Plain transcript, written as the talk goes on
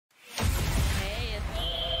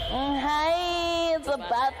Hi, it's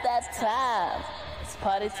about that time. It's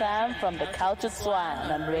party time from the Culture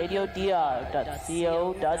Swine on radiodr.co.za.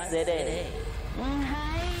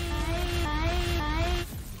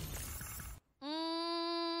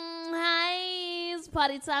 Hi, it's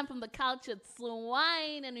party time from the Cultured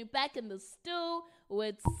Swine, and we're back in the stew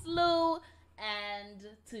with Slew. And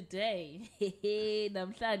today,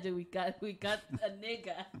 namhlanje we got a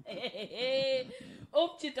nigga.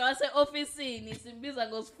 Umchito wase ofisini simbiza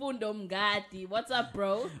ngoSfundo Mngadi. What's up,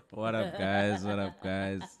 bro? What up, guys? What up,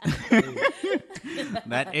 guys?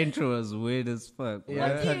 That intro was weird as fuck.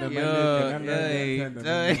 Yeah.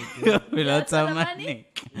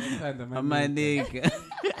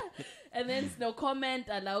 And then it's no comment,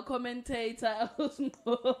 allow commentator.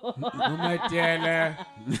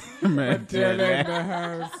 Madala in the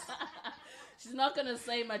house. She's not gonna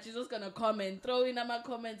say much, she's just gonna comment. Throw in my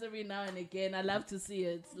comments every now and again. I love to see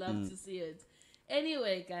it. To see it.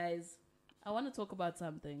 Anyway, guys, I want to talk about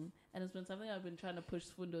something. And it's been something I've been trying to push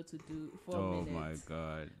Sfundo to do for a minute. Oh my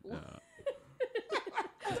god.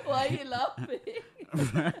 Why are you laughing?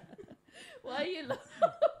 Why are you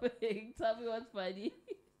laughing? Tell me what's funny.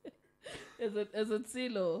 Is it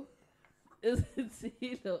Silo? Is it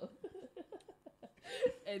Silo?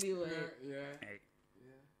 Anyway. Yeah.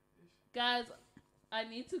 Guys,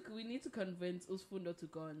 we need to convince Sfundo to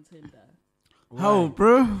go on Tinder. How,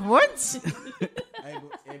 bro? What?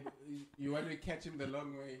 You want to catch him the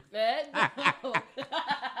long way? No.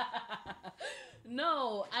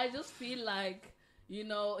 No, I just feel like, he's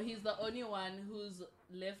the only one who's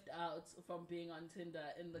left out from being on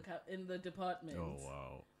Tinder in the department. Oh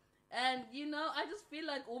wow. And I just feel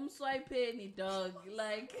like swiping dog,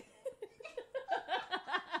 like.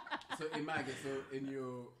 So imagine, in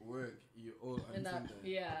your work, you all on Tinder.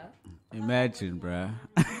 Yeah. Imagine, bruh.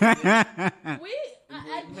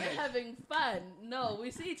 We're having fun. No, we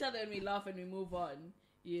see each other and we laugh and we move on.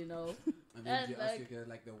 And then you ask you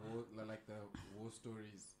like the war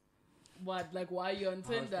stories. What? Like, why are you on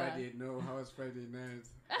Tinder? How was Friday night?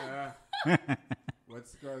 What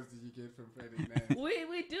scores did you get from Friday night?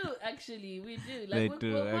 We do actually. We do. Like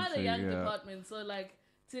we're quite a young department, so like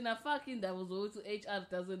Tina fucking that was also HR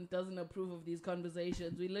doesn't approve of these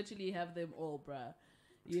conversations. We literally have them all, bruh.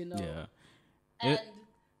 Yeah. And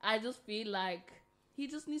I just feel like he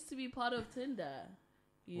just needs to be part of Tinder.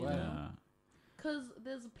 You know? Because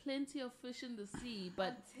there's plenty of fish in the sea,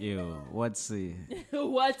 but... Ew, what's sea?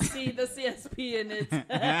 What's sea? The CSP in it.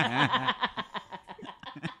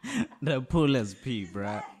 The pool has pee,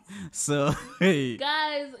 bruh. So, hey.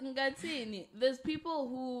 Guys, Ngatini, there's people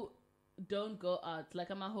who don't go out, like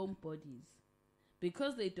my homebodies.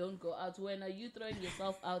 Because they don't go out, when are you throwing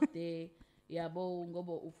yourself out there? Yabo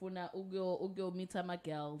ngobo ufuna ugyo meet my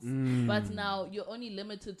girls. But now you're only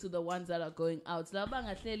limited to the ones that are going out. La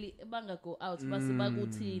banga go out, basi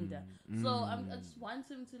bagutinda. So I just want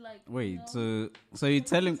him to like. Wait, so you're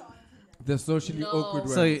telling the socially awkward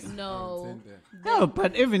ones. No. No,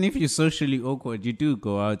 but even if you're socially awkward, you do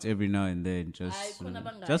go out every now and then, just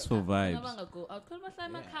for vibes.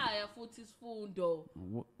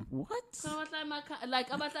 What? Like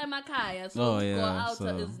Makaya, so go out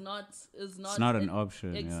is not it's not an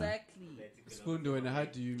option. Exactly. Sfundo, and how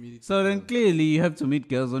do you meet? So then clearly you have to meet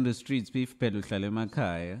girls on the streets. So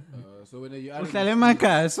when you are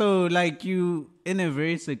so like you in a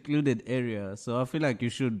very secluded area, so I feel like you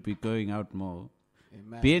should be going out more.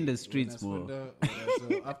 Be in the streets more. So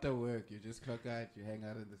after work, you just clock out, you hang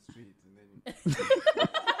out in the streets,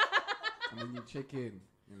 and then you check in.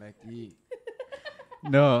 You're like, yeah.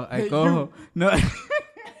 No, I go home. No.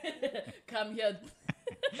 Come here.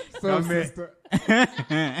 So sister.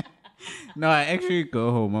 No, I actually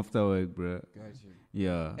go home after work, bro. Gotcha.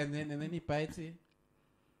 Yeah. And then he bites it.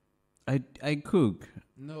 I cook.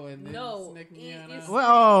 No, and then snack me on.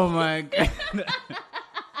 Well, oh my god.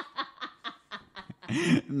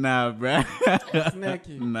 Nah, bruh.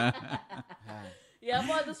 Snacky. Nah. Yeah,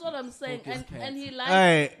 but that's what I'm saying. And he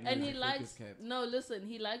likes no, listen,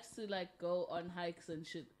 he likes to like go on hikes and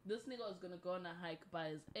shit. This nigga was gonna go on a hike by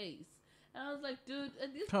his ace. And I was like, dude,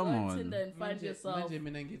 at least go on Tinder and find yourself.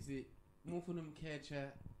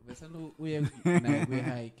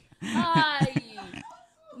 Hi.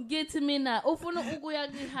 Get to me now. Ufuna ukuya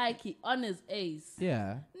hike on his ace.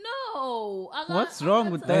 Yeah. No. What's wrong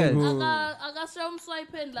with that? I got some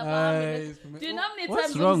swiping. Do you know how many What's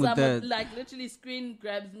times wrong with someone that? like literally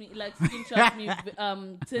screenshots me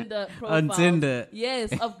Tinder profiles? On Tinder.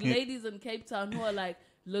 Yes, of ladies in Cape Town who are like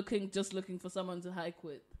looking for someone to hike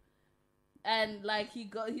with. and like he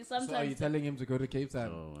sometimes. So are you telling him to go to Cape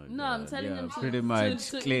Town? Oh my No, God. I'm telling him to pretty much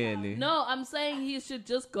to- clearly. No, I'm saying he should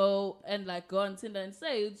just go and like go on Tinder and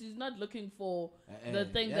say he's not looking for the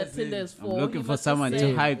thing yes, that Tinder it- is I'm for. looking He for must just someone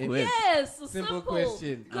say- to hike with. Yes, Simple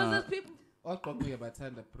question. Because there's people. What talking about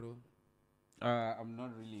Tanda, bro? I'm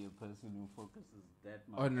not really a person who focuses that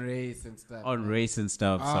much On race and stuff. on race and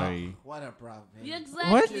stuff. Ah, Sorry. What a bruv, man. Yeah,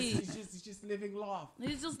 exactly. He's just living life.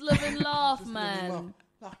 He's just living life, Just living man. life.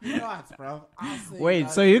 Like, you know what, bruv? I'll say Wait,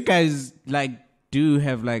 that. so you guys like do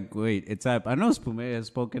have like a type? I know Spume has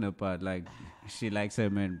spoken about like she likes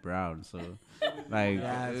her men brown, so like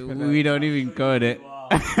Yeah, it's we don't even go there.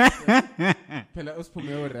 Phela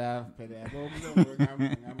usiphume uraf phela yabo umlungu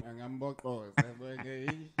ngamboqoza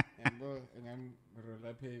yabo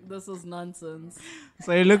ngamrola phela. This is nonsense.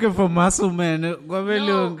 So you're looking for muscle men?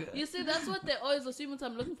 No, you see, that's what they always assume.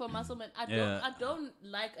 I'm looking for muscle man. Yeah. I don't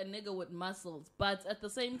like a nigga with muscles, but at the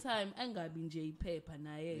same time, engabi nje iphepha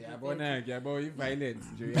naye. Yabona yabo i-violence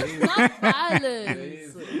nje. Not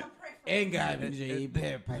violence. Engabi nje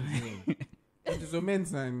iphepha nje.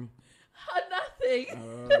 Ndizomenzani? Nothing.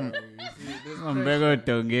 Oh, you see, this I'm back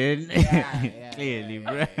again. yeah, Clearly,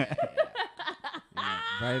 bro. yeah,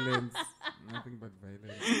 violence. Nothing but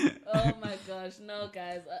violence. Oh my gosh, no,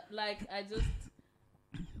 guys. I just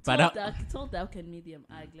But told dark and medium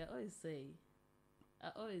ugly. I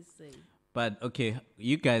always say. but okay,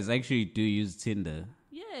 you guys actually do use Tinder.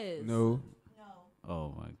 Yes. No.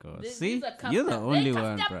 Oh my God! These See, are cuffed you're the up. only They're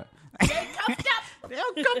one, cuffed bro. up. They're cuffed up.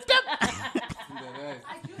 They're cuffed up.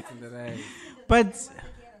 It's in the right. But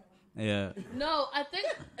yeah, No, I think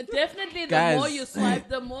definitely Guys.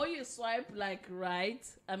 the more you swipe like right.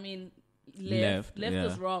 I mean, left yeah.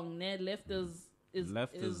 is wrong. Left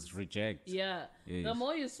is reject. yeah. Yes. The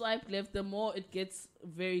more you swipe left, the more it gets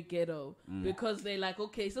very ghetto because they're like,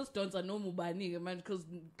 okay, so don't I know mubani man? Because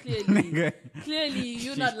clearly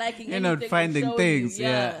you're not liking You're anything. not finding I'm showing things, you.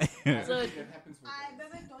 yeah. So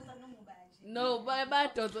no,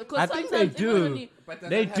 but because I think they sometimes do. even when you- But does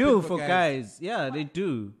They that do happen for guys. Yeah, they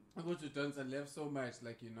do. I go to dance and left so much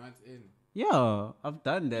like you're not in. Yeah, I've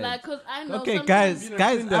done that. like, cause I know. Okay, sometimes-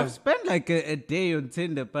 guys, I've spent like a day on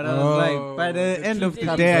Tinder, but I was like, by the the end of truth the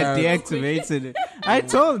comes day, I out. deactivated it.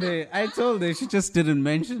 I told her, she just didn't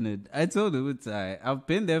mention it. I told her, I've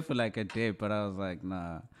been there for like a day, but I was like,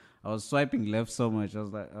 nah. I was swiping left so much. I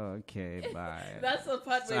was like, oh, okay, bye. That's the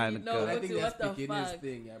part where you Silent know girl. I what, think the- that's what the beginner's fuck.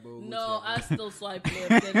 thing. Yeah, but No, I still swipe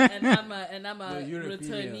left, and I'm a No, you're a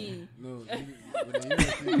returnee. female.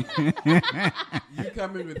 You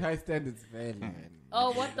come in with high standards, fairly, man.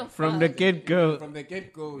 Oh, what the From fuck? the get-go. From the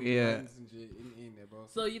get-go, Yeah. in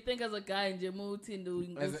So you think as a guy in Jemuti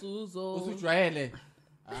doing As a- usuzo? usujwayele.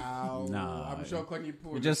 No, I'm sure Connie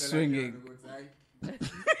Pool. we're just swinging.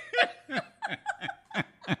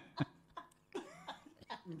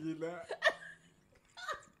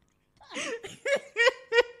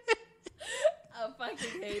 I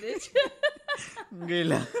fucking hate it.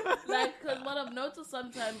 Ngila. Like, because what I've noticed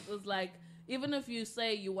sometimes is like, even if you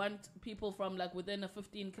say you want people from like within a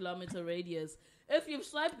 15-kilometer radius, if you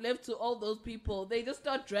swipe left to all those people, they just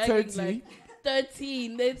start dragging 30. like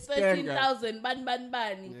 13. There's 13,000.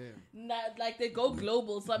 Ban. Yeah. Like they go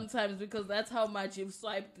global sometimes because that's how much you've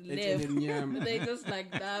swiped left. They just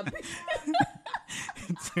like that.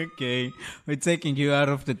 It's okay. We're taking you out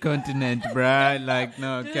of the continent, bruh. Like,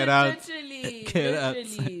 no, Dude, get out. Literally, Get out.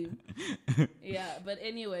 literally. Yeah, but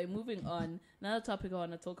anyway, moving on. Another topic I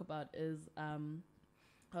want to talk about is I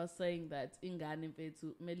was saying that ingane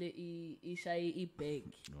mfethu mele ishaye ibeg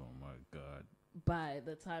Oh my God. by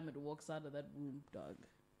the time it walks out of that womb, dog.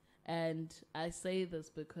 And I say this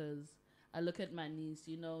because I look at my niece.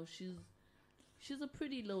 You know, she's a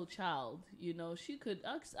pretty little child. You know, she could.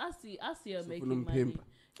 I see her making money. pimp.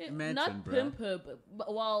 Imagine, Not bruh. pimp her,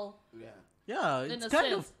 but well. Yeah, In it's a kind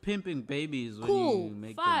sense. of pimping babies when Cool, you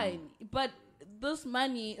make fine, them. but this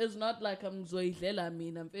money is not like I'm Zoidlela. I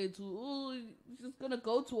mean, I'm paid to. Oh, she's gonna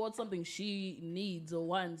go towards something she needs or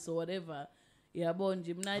wants or whatever. Yeah, but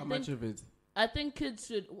Jim, How much of it? I think kids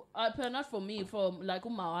should. Not for me, for like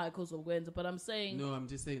because of Gwen, but I'm saying No, I'm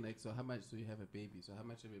just saying, like, so how much do you have a baby? So how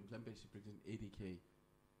much of it, example, she brings in 80K.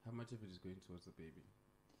 How much of it is going towards the baby?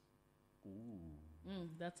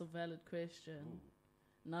 that's a valid question.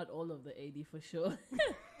 Not all of the 80 for sure.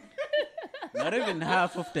 Not even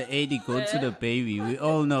half of the 80 go to the baby. We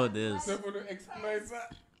all know this.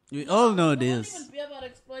 We all know It won't this. even be about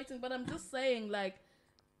exploiting, but I'm just saying, like,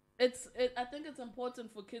 I think it's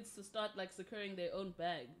important for kids to start like securing their own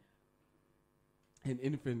bag. An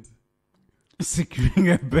infant. Securing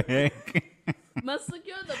a bag. Must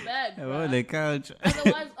secure the bag, Oh, bruh. the couch.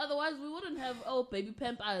 Otherwise we wouldn't have baby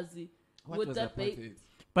pampazi. What Would was that be- apartheid?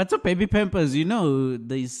 But so baby Pampers, you know,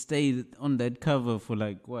 they stay on that cover for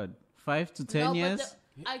like what, 5 to 10 No, years? but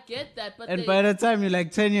I get that, but And they, by the time you're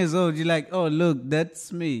like 10 years old, you're like, oh, look,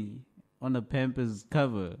 that's me on a Pampers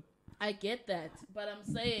cover. I get that, but I'm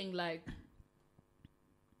saying like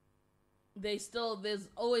there's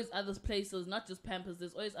always other places, not just Pampers.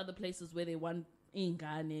 There's always other places where they want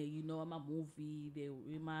ingane, you know, I'm a movie, they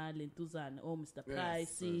Lentuzan, oh Mr.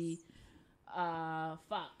 Pricey,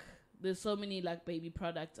 fuck. There's so many like baby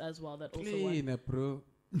products as well that also want Cleaner, bro.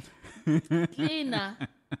 cleaner.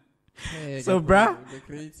 Hey, So, bro, bruh, the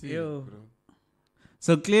creative, yo. bro.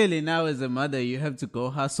 So clearly now as a mother, you have to go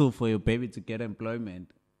hustle for your baby to get employment,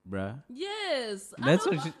 bruh. Yes, That's I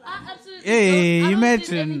don't, what she- I absolutely Hey, don't, I you don't see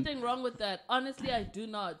mentioned- anything wrong with that. Honestly, I do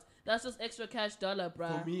not. That's just extra cash dollar,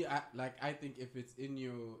 bruh. For me, I think if it's in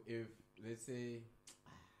you, if let's say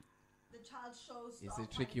The child shows. it's star a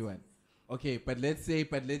tricky one. qualities. Okay, but let's say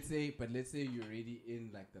you're already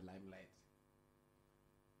in like the limelight.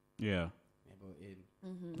 Yeah. About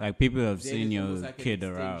in. Like people have Then seen it's your almost like an kid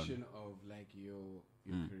around. extension of like your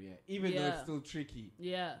career, even though Yeah. it's still tricky.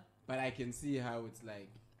 Yeah, But I can see how it's like,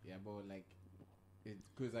 but like,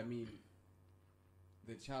 because I mean,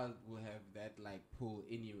 the child will have that like pull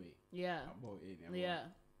anyway. yeah, About it, yeah.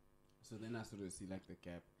 So then I sort of see like the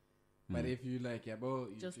gap. But if you like,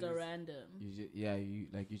 you Just a random.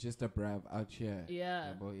 you just a brav out here.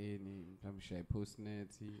 Yeah. About I'm sure I post net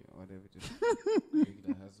or whatever, just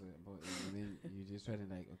regular hustle about it. And then you just trying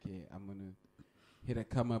to like, okay, I'm gonna hit a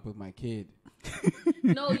come up with my kid.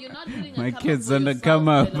 No, you're not hitting a My come up kid's for on the yourself, come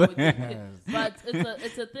up. Bella, with your kid. But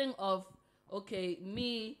it's a thing of, okay,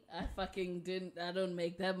 me, I don't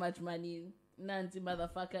make that much money. Nancy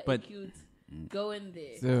motherfucker, But- cute. Go in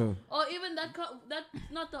there. So Or even that's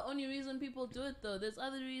not the only reason people do it though. There's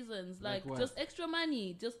other reasons, Like like what? just extra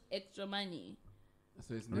money. it's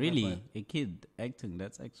never Really? about- A kid acting,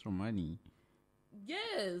 that's extra money.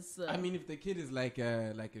 Yes. I mean, if the kid is like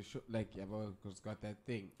a who's got that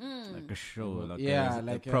thing. Like a show, like a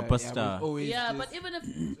like proper star. yeah, but even if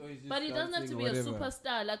but he doesn't have to be a whatever.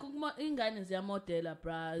 superstar. Like ingane ziyamodela,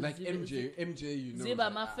 bruh. Like MJ, you know. Ziba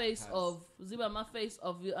my face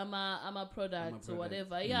of I'm a product or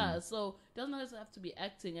whatever. Yeah, so doesn't always have to be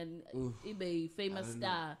acting and be a famous I don't know.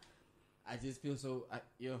 star. I just feel so.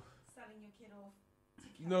 Selling your kid off.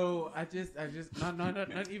 No, I just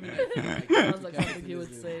not even. Like, Sounds like something he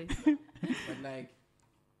would say. But like,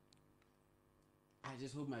 I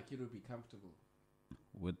just hope my kid will be comfortable.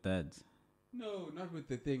 With that. No, not with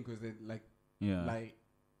the thing, because they Yeah. like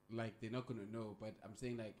they're not gonna know. But I'm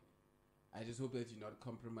saying like, I just hope that you're not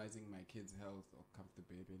compromising my kid's health or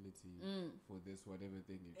comfortability for this whatever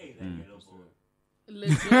thing.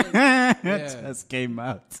 Legit. That just came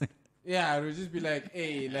out. Yeah, it would just be like,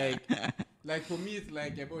 hey, like for me, it's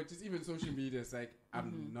like about just even social media. It's like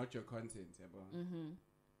I'm not your content, about.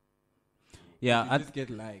 Yeah, You just get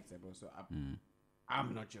likes, about. So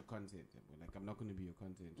I'm not your content, about. Like I'm not going to be your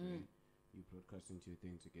content. Right? You broadcast into your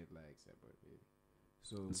thing to get likes, about.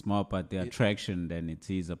 So it's more about the attraction than it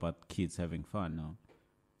is about kids having fun, no?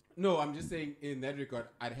 no, I'm just saying in that regard,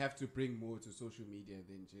 I'd have to bring more to social media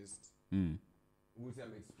than just which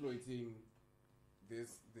I'm exploiting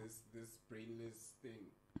this brainless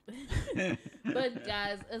thing. But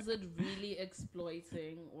guys, is it really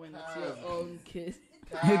exploiting when it's your own kid?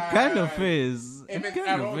 It kind of is. It If it's,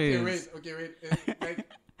 kind of okay, is. wait. It's like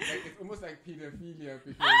it's almost like pedophilia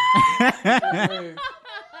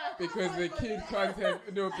because the kid can't have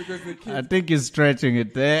because the I kid think you're stretching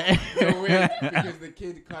it there. no, wait, because the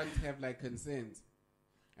kid can't have like consent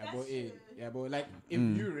about it. Yeah, but like if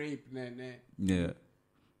you rape, Yeah.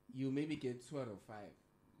 you maybe get 2 out of 5.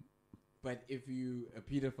 But if you a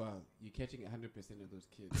pedophile, you're catching 100% of those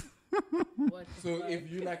kids. What the So fuck?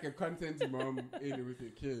 if you like a content mom in with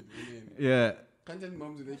your kid, Yeah. content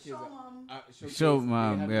moms with their kids, Show mom. Show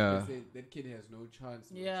mom, yeah. That kid has no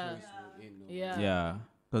chance. No Yeah. choice, no in, no Yeah. Yeah.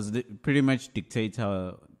 Because they pretty much dictate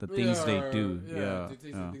how the things they do. Yeah. to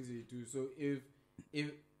take the things they do. So if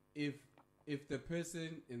the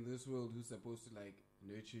person in this world who's supposed to like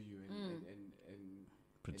nurture you and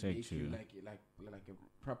Protect make you. like a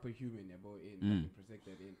proper human and protect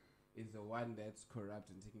that in is the one that's corrupt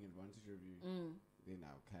and taking advantage of you, then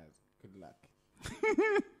our cars. Good luck.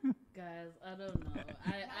 Guys, I don't know.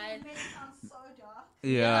 I It sounds so dark.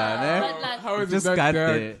 Yeah. but like, How is just it not got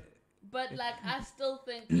dark? there. but like, I still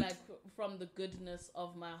think like from the goodness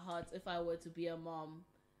of my heart, if I were to be a mom,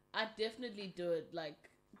 I'd definitely do it. Like,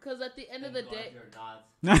 because at the end of the day, You're not.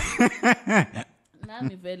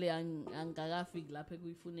 nami vele angakafiki lapha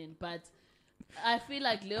ekuyifuneni, but I feel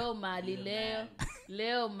like Leo Mali, Leo.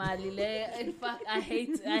 In fact, I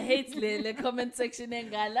hate the comment section in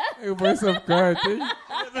Gala. A voice of God.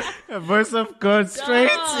 A voice of God straight.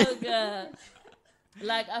 Dog.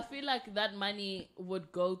 Like, I feel like that money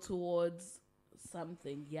would go towards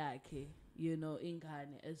something. Yeah, okay. You know,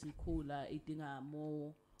 ingane as you cooler, eating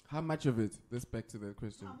more. How much of it? Let's back to that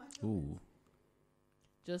question. Ooh.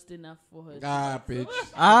 Just enough for her. Ah, bitch.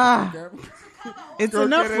 It's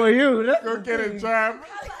enough for you. Go get a job.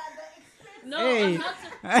 No, Hey. I'm not.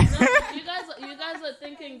 No, you guys are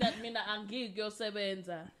thinking that mina angi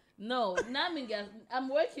sebenza. No, I'm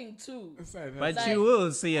working too. But Like- you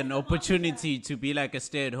will see an opportunity to be like a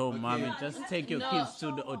stay-at-home mom and just take your No. kids to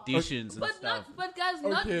the auditions and But stuff. but guys,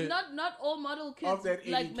 Okay. not all model kids Of that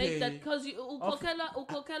like make 80K, that because you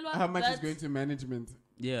ukokelwa. How much is going to management?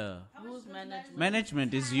 Yeah. Who's management?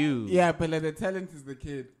 Management is you. Yeah, but like the talent is the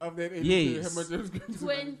kid. Of that 80K, Yes. how much is going to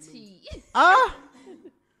 20.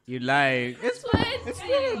 You like. It's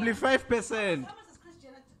 20. probably 5%. How much does Chris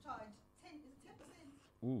Jenner charge?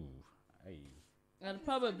 10%. Ooh. And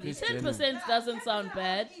probably Chris 10% doesn't sound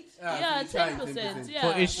bad. Yeah, so you're 10%. charging 10%.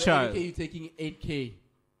 Yeah. For each So child. 80K, you're taking 8K.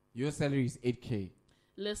 Your salary is 8K.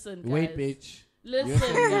 Listen, guys. Wait, bitch.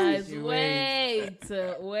 Listen, guys. Wait.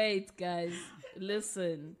 Wait, guys.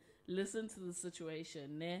 Listen to the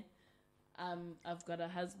situation. Ne? I've got a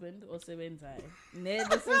husband or sebenzai. Ne,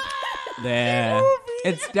 this is There.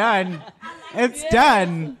 It's done. It's Yeah,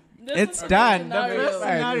 done. this It's is done. The scenario. first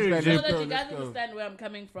scenario. Let's so Jip. that you let's guys go. understand where I'm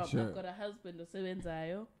coming from. Sure. I've got a husband or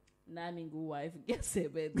sebenzayo. Nami wife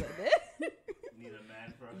ngesebenza. Need a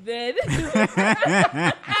man from. Then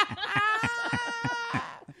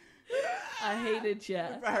I hate it,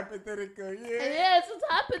 yeah. It's hypothetical, yeah. Yes, it's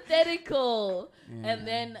hypothetical. And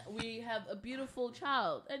then we have a beautiful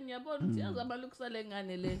child. And I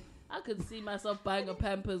could see myself buying a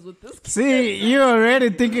Pampers with this kid. See, you're already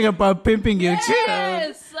thinking about pimping your child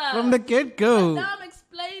Yes! from the But get-go. now I'm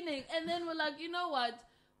explaining. And then we're like, you know what?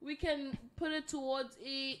 We can put it towards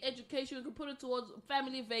education. We can put it towards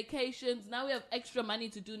family vacations. Now we have extra money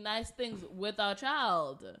to do nice things with our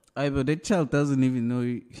child. But that child doesn't even know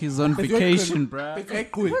he's on vacation, bruh. What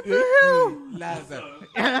the hell? Laza.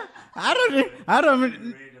 I don't. Ready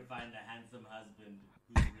to find a handsome husband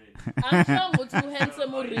who's rich. I'm sure I'm too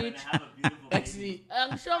handsome or You're gonna rich. have a beautiful baby. Actually,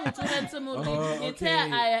 I'm sure I'm too handsome or rich. You okay.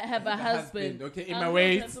 tell I have a husband. Okay, in I'm my not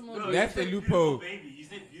way, handsome or No, rich. that's the beautiful loophole. baby. You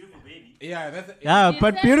said beautiful baby. Yeah, that's Yeah, He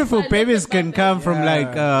but said beautiful if I babies look at can my come face- from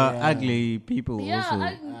like Yeah. ugly people Yeah, also.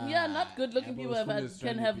 not good-looking Yeah, people but have, Sfundo is can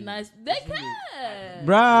trying to have be- nice. They can.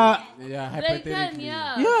 Bruh, yeah, They hypothetically. can,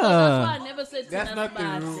 yeah. Yeah. So that's why I never said That's to not the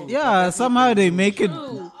Nanabasi. rule. yeah, That's not somehow the they rule. make it.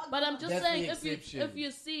 True. But I'm just That's saying, the if you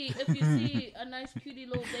exception. see a nice cutie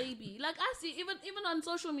little baby, like I see even on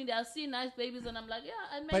social media, I see nice babies, and I'm like,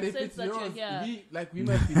 yeah, it But makes if sense it's that yours, you're here. we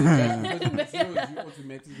must be the judge, because if it's yours, you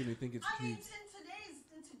automatically gonna think it's I mean, cute. in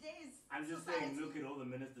today's I'm just society, saying, look at all the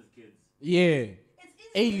ministers' kids. Yeah. it's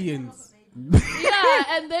aliens. Yeah,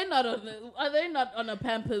 and they're not are they not on a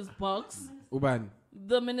Pampers box? Uban.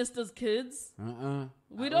 The minister's kids.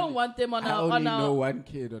 We don't want them on I a only know one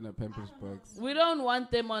kid on a Pampers box. We don't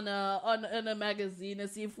want them on a magazine, a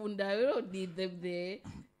Sfundo. We don't need them there.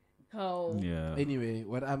 How? Yeah. Anyway,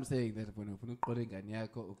 what I'm saying that when you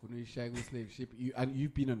slave ship,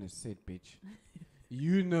 you've been on a set, bitch.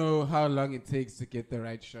 You know how long it takes to get the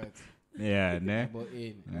right shot. Yeah, ne?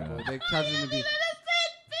 That child's gonna be.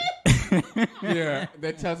 Yeah,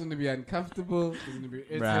 that child's gonna be uncomfortable. It's gonna be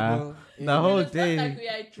irritable. The whole It's not like day. we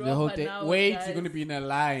are The whole drunk day. now, Wait, guys. you're gonna be in a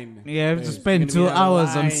line. You have to You're spend gonna 2 be in a hours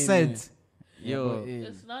on line. set. Yeah, Yo. but,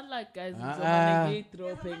 It's not like guys. It's Ah. a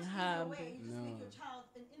dropping ham. Way, just No. make your child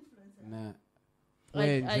an influencer. Nah.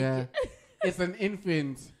 Like, Wenja, it's an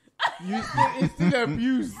infant. It's still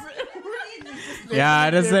abuse. Yeah,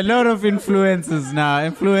 there's a lot of influencers now.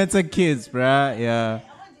 Influencer kids, bruh. Yeah. I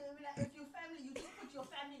want you, if your family, you just put your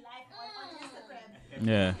family life on Instagram.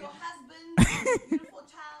 Yeah. Your husband, beautiful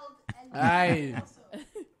child, and Aye. also. Have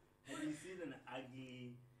you seen an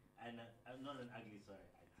ugly, and not an ugly, sorry,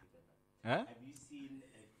 I take that back. Huh? Have you seen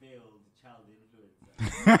a failed child influencer?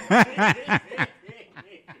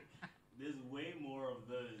 There's way more of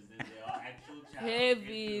those than there are actual child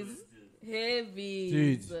Heavies. influencers. Heavies.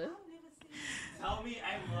 Dude. Tell me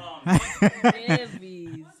I'm wrong.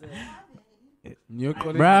 Heavies.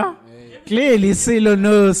 Bruh, clearly Silo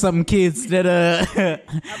knows some kids that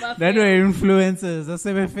that were influencers. I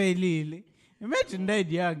say failed. Imagine that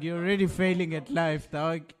young, you're already failing at life,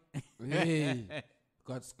 dog. Hey,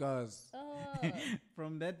 got scars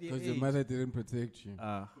From that because age. your mother didn't protect you.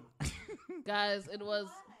 Guys, it was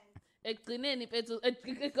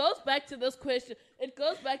It goes back to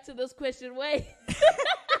this question. Wait.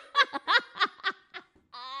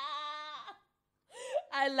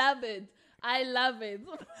 I love it.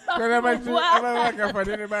 From what?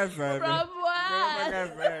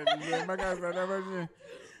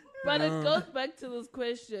 But it goes back to this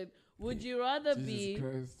question. Would you rather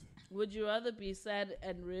be sad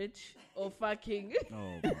and rich or fucking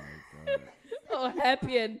Oh my god. or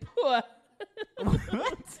happy and poor?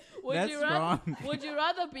 That's wrong. Would you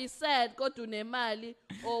rather be sad, go to nemali,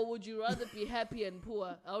 or would you rather be happy and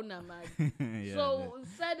poor? Yeah, So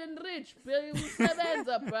sad and rich,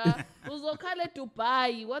 usebenza bruh. Uzokhala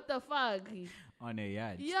Dubai. What the fuck? on a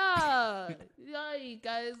yacht. Yeah,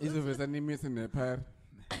 guys. Izovesa nimisi nepar.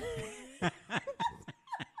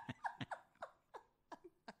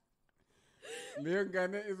 Leyo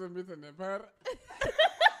ngane izomisa nepar.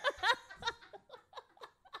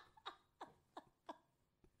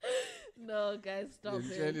 No, guys, stop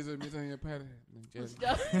Ngitshela it. izomisa ngepar.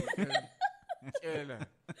 Stop. Ngitshela.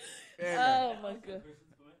 Oh my god.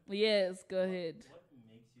 Yes, go ahead. What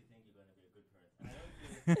makes you think you're gonna be a good parent?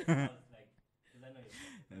 I don't feel like, because I know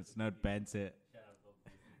you're. It's not bad. Shout out, Bob.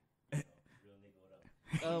 Real nigga,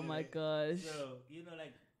 what up? Oh my gosh. So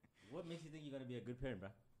what makes you think you're gonna be a good parent, bro?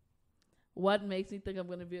 What makes me think I'm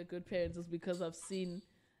gonna be a good parent is because I've seen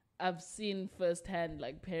firsthand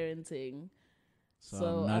like parenting.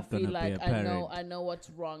 So I'm I not feel gonna be like a parent. I know what's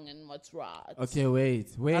wrong and what's right. Okay,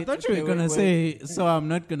 wait. I thought you were gonna say, so I'm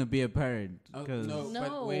not gonna be a parent. Oh, 'cause- no. No,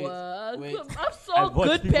 But wait. I'm so I've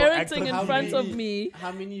watched good people act parenting on in how front of many- me.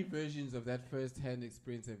 How many versions of that first-hand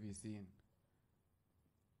experience have you seen?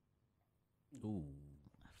 Ooh,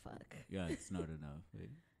 Fuck. yeah, it's not enough. eh?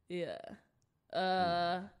 Yeah.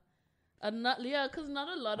 Because not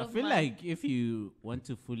a lot I of feel my- like if you want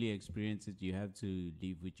to fully experience it, you have to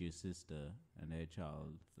live with your sister and her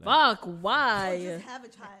child. Like, Fuck, why? Just have a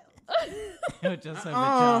child. just have a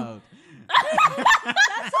child.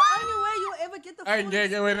 That's the only way you'll ever get the full We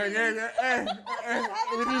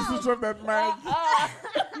need to switch off that mic.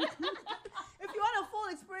 If you want a full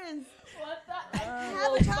experience, What the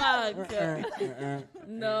have a child. fuck?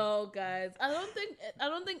 No, guys. I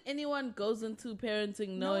don't think anyone goes into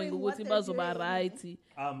parenting knowing Knowing what ukuthi they're bazoba doing. right,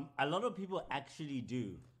 A lot of people actually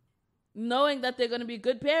do. knowing that they're gonna be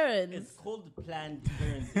good parents. It's called planned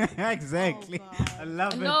parenting. Exactly. Oh, God. I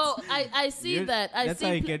love it. No, I see You- that. I That's see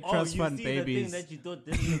how you get trust you fund see the thing babies. that you thought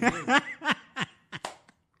this was this.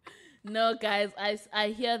 No, guys, I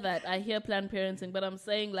hear that. I hear planned parenting, but I'm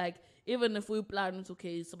saying like even if we plan it's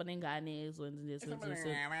okay, so what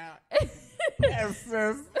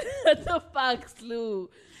the fuck, Slew?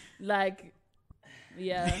 Like,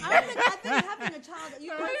 yeah. I think having a child,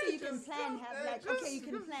 you can't say you can plan. You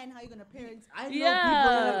can plan how you're gonna parent. I know Yeah, people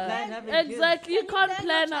that plan having exactly. You can't your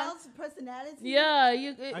plan out. child's personality. Yeah,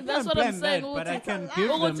 I that's can't what plan I'm saying. that, but I can It's give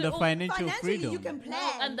a them the lot. financial Financially, freedom. you can No,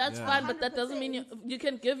 plan. and that's Yeah. fine, but that doesn't mean 100%. you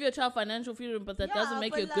can give your child financial freedom, but that Yeah, doesn't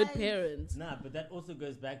make but you a good like- parent. Nah, but that also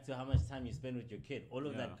goes back to how much time you spend with your kid. All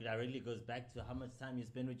of Yeah. that directly goes back to how much time you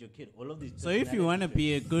spend with your kid. All of these. So if you want to personality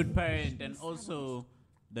be a good parent and also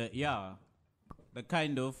the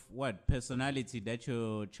kind of personality that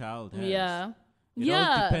your child has. Yeah. It Yeah.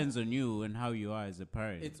 all depends on you and how you are as a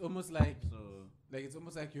parent. It's almost like so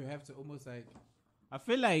you have to almost like I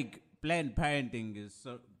feel like planned parenting is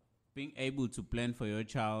being able to plan for your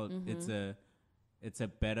child. Mm-hmm. It's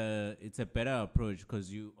a better approach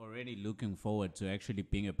because you already looking forward to actually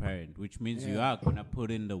being a parent, which means you Yeah. are gonna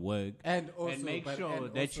put in the work and also and make but- sure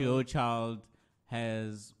and that also- your child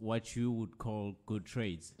has what you would call good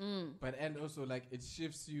traits. But and also like it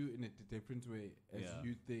shifts you in a different way as Yeah.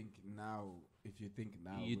 you think now. If you think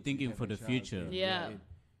now, You're if thinking have for a the child, future. then Yeah. you're in.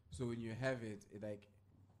 So when you have it,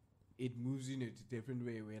 it moves you in a different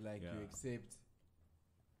way where like Yeah. you accept.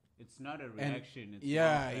 It's not a reaction. It's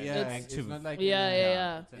Yeah, more of yeah. an It's active. not like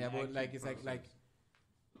Yeah. It's an Yeah, but active like it's process.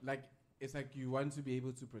 like it's like you want to be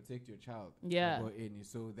able to protect your child. Yeah. Yabo, and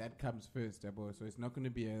so that comes first. Yabo. So it's not going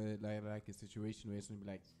to be like a situation where it's going to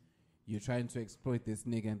be like you're trying to exploit this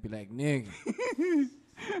nigga and be like, nigga.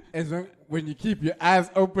 As long when you keep your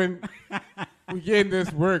eyes open, we getting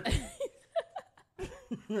this work.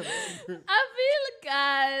 I feel,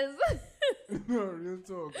 guys. No, real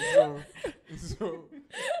talk.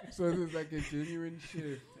 So there's like a genuine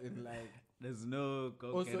shift in like There's no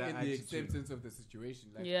also in the attitude. acceptance of the situation.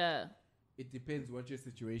 Like Yeah. it depends what your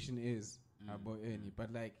situation is about any.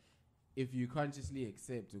 But like if you consciously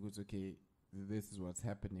accept it's okay, this is what's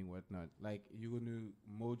happening, whatnot, like you're gonna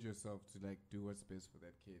mold yourself to like do what's best for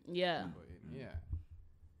that kid. Yeah. Yeah.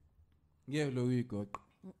 Yeah, Louis got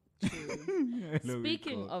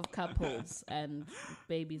Speaking of couples and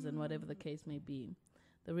babies and whatever the case may be,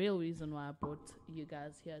 the real reason why I brought you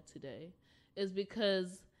guys here today is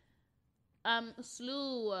because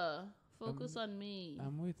Slew, focus on me.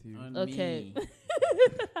 I'm with you. Okay.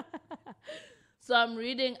 So I'm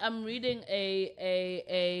reading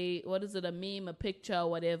a what is it, a meme, a picture or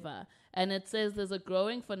whatever, and it says there's a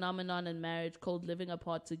growing phenomenon in marriage called living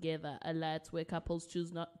apart together, a lat where couples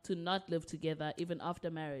choose not to live together even after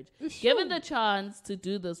marriage. Given the chance to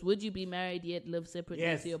do this, would you be married yet live separately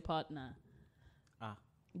Yes. to your partner?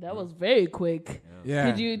 That was very quick.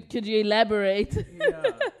 Yeah. Could you elaborate? Yeah.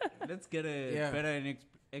 Let's get a better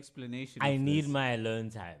explanation. I of need this. my alone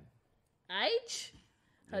time. Aich?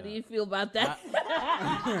 How do you feel about that?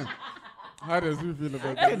 How does he feel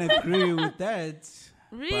about I that? can agree with that.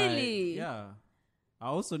 Really? But, yeah. I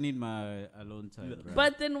also need my alone time. Bro.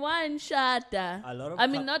 But then why in Shata? A lot of I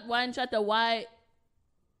mean, not why in Shata, why?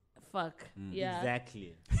 Fuck. Mm. Yeah.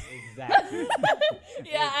 Exactly.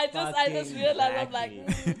 Yeah, I just realized, I'm like,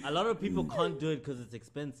 Exactly. A lot of people can't do it because it's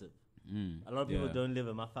expensive. A lot of people Yeah. don't live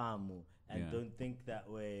in Mafamu and Yeah. don't think that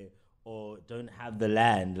way or don't have the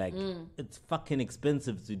land. Like, it's fucking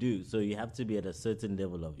expensive to do. So you have to be at a certain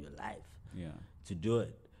level of your life Yeah. to do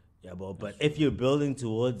it. Yeah, but if you're building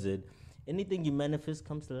towards it, anything you manifest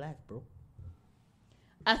comes to life, bro.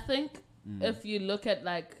 I think if you look at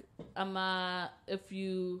like if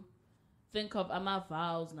you think of ama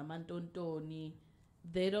vows namantontoni,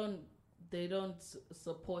 they don't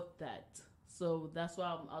support that. So that's why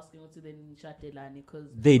I'm asking what to the Nishatelani, because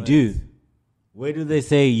They do. Where do they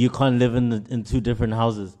say you can't live in two different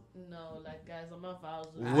houses? no, like guys, ama vows.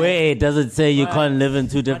 Where does it say you can't live in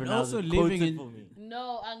two different also houses? living Quote it in- for me.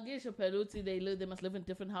 No, Angisha Peluti, they must live in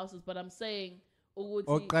different houses. But I'm saying,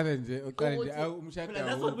 Oqala nje umshado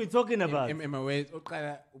That's what we're talking about. in my ways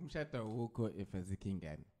oqala umshado awukho if azikho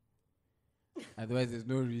ingane. Otherwise there's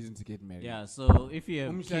no reason to get married. Yeah. So if you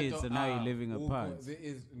have Umshado kids and now you're living awukho, apart, there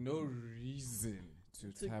is no reason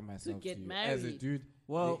to tie myself get to you. As a married. dude,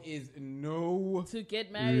 Well- there is no to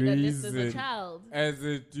get married unless there's a reason. child. As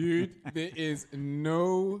a dude, there is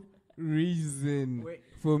no reason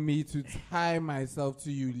for me to tie myself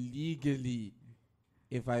to you legally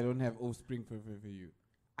if I don't have offspring for you.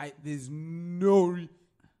 There's no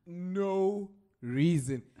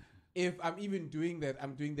reason. If I'm even doing that,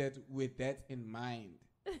 I'm doing that with that in mind.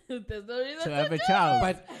 There's no reason to have a child.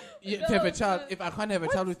 But to have a child, if I can't have a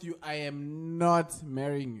child with you, I am not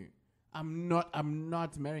marrying you. I'm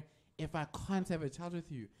not marrying. If I can't have a child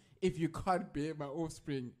with you, if you can't bear my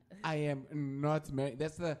offspring, I am not marrying.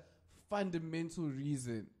 That's the fundamental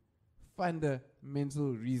reason.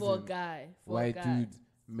 For a guy. why dudes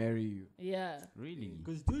marry you. Yeah. Really?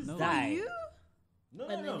 Because dudes No. die. You? No,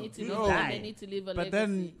 And no, they need to dudes leave. die. And they need to leave a But legacy.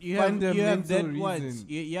 then you have that Fundamental what? reason.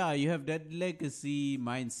 You have that legacy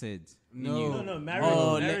mindset. in No. you. No, marriage,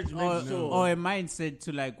 Or, marriage makes sure. or a mindset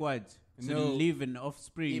to like what? To No. leave an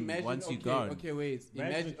offspring Imagine, once you okay, gone. okay, wait.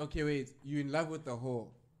 Imagine, okay, wait. You in love with the whore.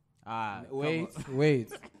 Ah, come Wait, on. wait.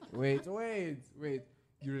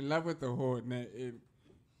 You're in love with the whore. Nah,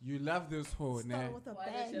 you love this whore. Nah. Start with a Why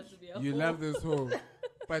does she bang. have to be a You whore? love this whore.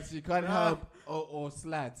 But she can't help. Or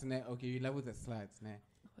sluts. Nah. Okay, you love with the sluts. Nah.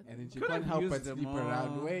 And then she can't help use but them sleep all.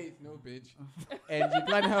 around. Wait, no, bitch. And she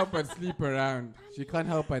can't help but sleep around.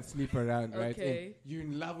 Right? Okay. And you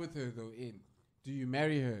in love with her, though, in. Do you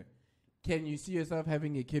marry her? Can you see yourself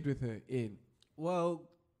having a kid with her, in? Well,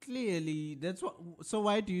 clearly that's what. So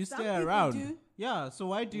why do you Some stay people around? do. Yeah. So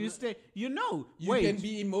why do you stay? You know. You wait. can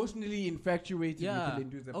be emotionally infatuated Yeah,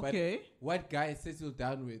 with Linduza, okay. but what guys settle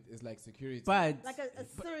down with is like security. but Like a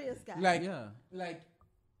serious guy. like, yeah. like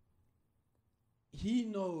he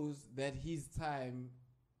knows that his time.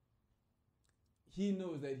 He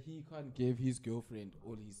knows that he can't give his girlfriend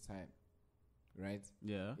all his time, right?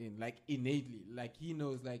 Yeah. In like innately, like he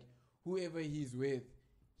knows, like whoever he's with,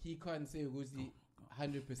 he can't say Gusi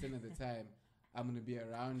 100% of the time. I'm gonna be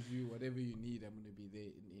around you, whatever you need. I'm gonna be there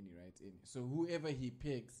in any right. In so whoever he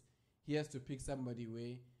picks, he has to pick somebody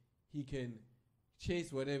where he can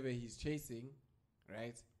chase whatever he's chasing,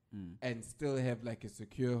 right? And still have like a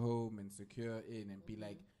secure home and secure in and be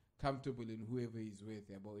like comfortable in whoever he's with.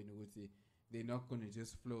 Yeah, but they're not gonna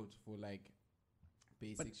just float for like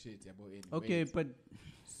basic shit. Yeah, but Okay, but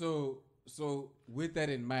so with that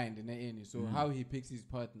in mind, so how he picks his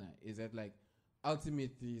partner is that like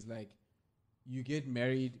ultimately is like you get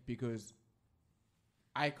married because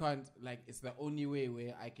I can't, like, it's the only way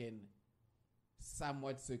where I can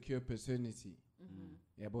somewhat secure paternity.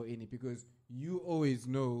 Yeah, but because you always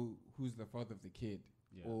know who's the father of the kid.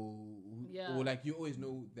 Yeah. Or like you always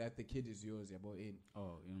know that the kid is yours. Yeah, but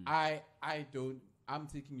oh, I don't I'm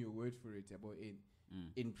taking your word for it, yabo,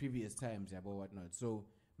 in previous times, yabo, whatnot. So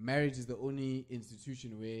marriage is the only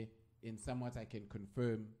institution where in somewhat I can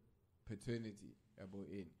confirm paternity,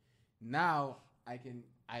 yabo, Now I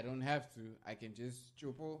don't have to. I can just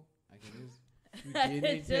chupo. I can just do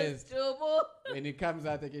DNA test. When it comes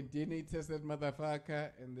out, I can DNA test that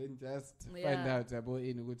motherfucker and then just find out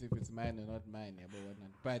if it's mine or not mine.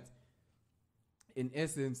 But in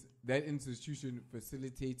essence, that institution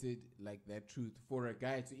facilitated like that truth for a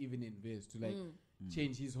guy to even invest, to like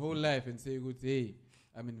change his whole life and say, hey,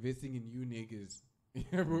 I'm investing in you niggas. It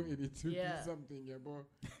to do something,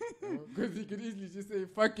 because he could easily just say,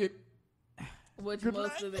 fuck it. Which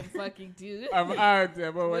most of them fucking do. I'm out,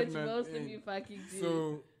 Which most of you fucking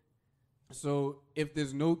do. So if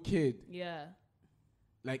there's no kid,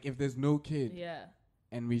 like if there's no kid,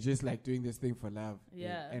 and we just like doing this thing for love,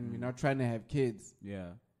 and we're not trying to have kids,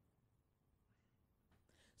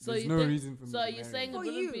 so there's no reason for me. So you're saying it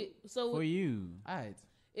wouldn't be so for you? Alright.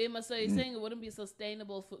 Emma, so you're saying it wouldn't be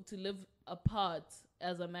sustainable to live apart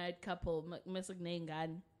as a married couple?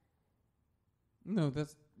 No,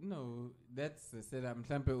 that's said I'm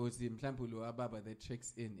mhlampe lo ababa that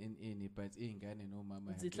checks in but ingane no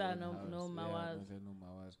mama no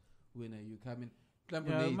mawas. When are you coming?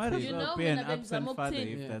 Yeah, might as well be an absent father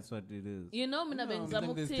if that's what it is. You know, mina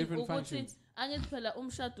bengizama there's different functions. Angithi phela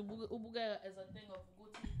umshado ubukeka as a thing of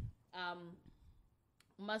ukuthi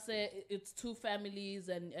must say it's two families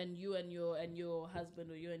and you and your husband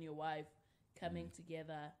or you and your wife coming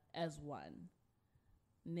together as one.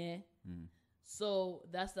 Ne? So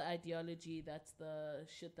that's the ideology. That's the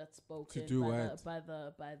shit that's spoken by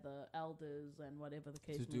the elders and whatever the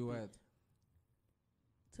case. To do what?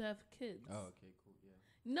 To have kids. Oh, okay, cool, yeah.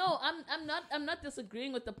 No, I'm not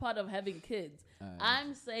disagreeing with the part of having kids.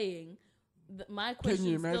 I'm saying my question. Can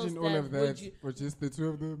you imagine still all stands, of that for just the two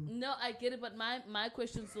of them? No, I get it, but my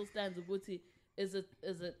question still stands. Ubuti, is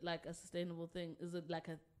it like a sustainable thing? Is it like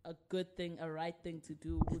a good thing, a right thing to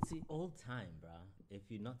do? Ubuti? It's all time, bruh. If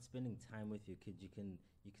you're not spending time with your kids, you can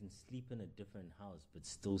sleep in a different house but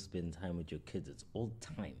still spend time with your kids. It's all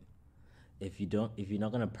time. If you're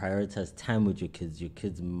not gonna prioritize time with your kids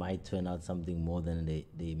might turn out something more than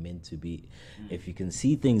they meant to be. If you can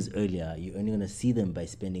see things earlier, you're only gonna see them by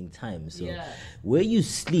spending time. So where you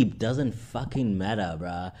sleep doesn't fucking matter,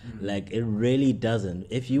 bruh. Like it really doesn't.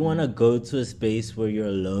 If you wanna go to a space where you're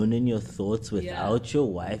alone in your thoughts without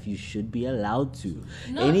your wife, you should be allowed to.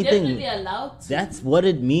 No, definitely allowed to. That's what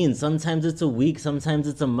it means. Sometimes it's a week, sometimes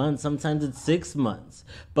it's a month, sometimes it's 6 months.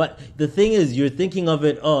 But the thing is, you're thinking of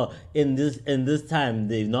it, in this time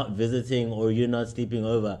they're not visiting or you're not sleeping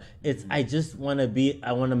over. It's I want to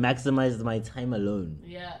maximize my time alone.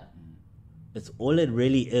 Yeah. It's all it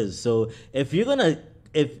really is. So if you're gonna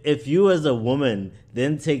if you as a woman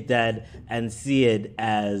then take that and see it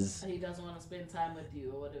as he doesn't want to spend time with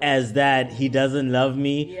you or whatever, as that he doesn't love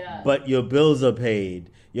me, but your bills are paid,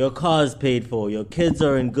 your car's paid for, your kids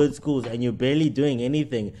are in good schools and you're barely doing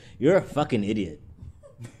anything, you're a fucking idiot.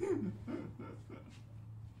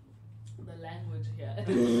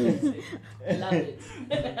 I love it.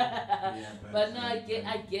 But no,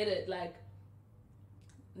 I get it. Like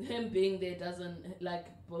him being there doesn't, like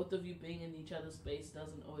both of you being in each other's space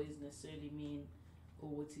doesn't always necessarily mean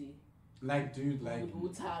uthi. Like, dude, like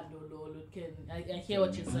I hear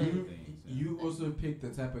what you're saying. You also pick the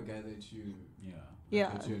type of guy that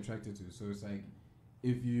that you're attracted to. So it's like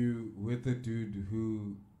if you with a dude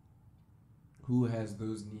who has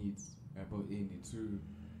those needs about in it to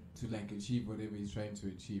like achieve whatever he's trying to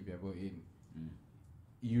achieve about in,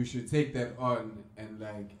 you should take that on and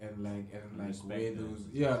wear those wear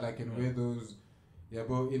those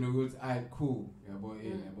but it's cool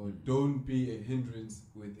but don't be a hindrance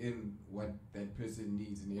within what that person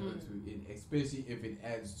needs in order to especially if it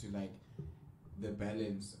adds to like the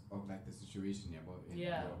balance of like the situation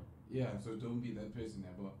so don't be that person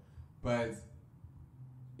but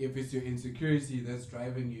if it's your insecurity that's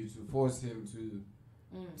driving you to force him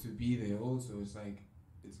to be there also, it's like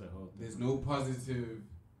there's no positive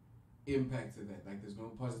impact to that. Like there's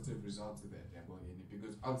no positive result to that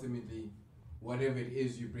because ultimately whatever it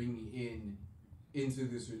is you bring into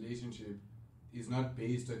this relationship is not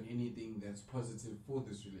based on anything that's positive for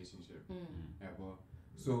this relationship.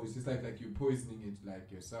 So it's just like you're poisoning it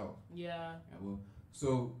like yourself.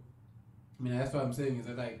 So I mean that's what I'm saying is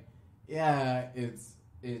that like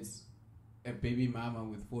it's a baby mama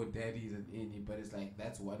with 4 daddies and any, but it's like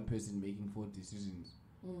that's one person making 4 decisions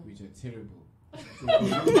which are terrible. So,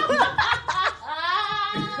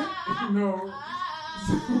 no.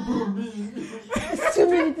 So for me, too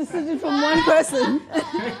many decisions from one person.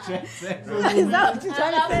 Is that what you're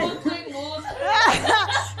trying to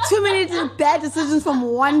say? Too many bad decisions from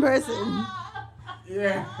one person.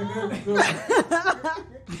 Yeah.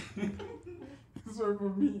 So for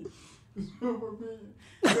me,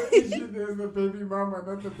 the issue there's the baby mama,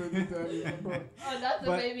 not the baby daddy. Oh, not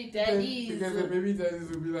the baby daddies. Because the baby daddies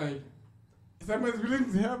will be like, someone's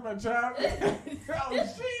willing to have my child. Oh,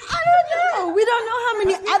 shit. I don't know. We don't know how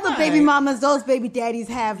many other baby mamas those baby daddies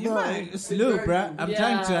have, though. Look, bruh, I'm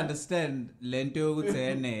trying to Yeah. understand. Lento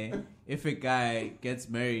Utene, if a guy gets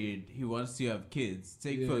married, he wants to have kids.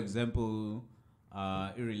 Take, for Yeah. example,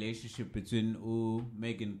 a relationship between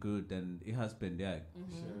Megan Good and her husband, yeah.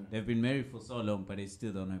 Sure. They've been married for so long, but they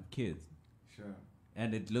still don't have kids. Sure.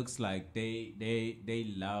 And it looks like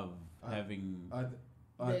they love having Are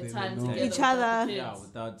Their they time the norm? together Each other. yeah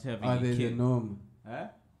without having Are a they the kid. norm? Huh?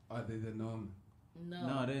 Are they the norm?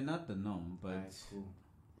 No, they're not the norm. But Right, cool.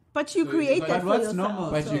 But you So create but that for what's yourself.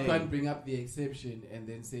 normal? But you Okay. can't bring up the exception and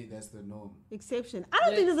then say that's the norm. Exception. I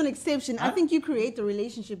don't think there's an exception. I think you create the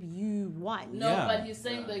relationship you want. No, Yeah. but he's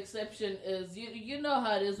saying the exception is you know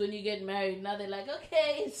how it is when you get married. Now they're like,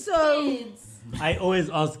 okay, it's So- kids. I always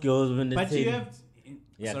ask girls when they but say, you have to,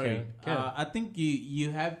 Yeah, sorry. carry on. I think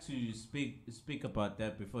you have to speak about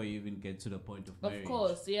that before you even get to the point of marriage. Of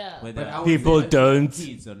course, yeah. Whether But I would people say- don't.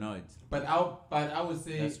 kids or not. But I would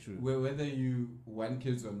say That's true. whether you want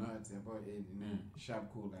kids or not, about it,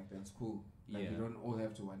 sharp cool, like that's cool. Like Yeah. you don't all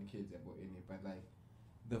have to want kids about in it, but like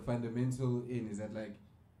the fundamental in is that like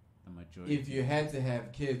A majority. if you had to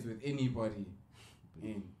have kids with anybody,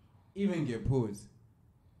 even get posed,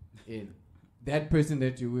 that person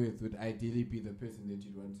that you're with would ideally be the person that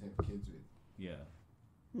you'd want to have kids with. yeah.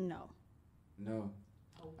 No. No.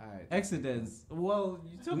 Alright. Accidents. Well,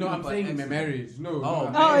 you talking No, I'm about saying in accidents. marriage. No. Oh. no,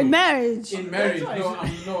 I'm Oh, saying- in marriage. In marriage,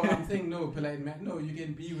 That's no, why I'm saying no. But like, no, you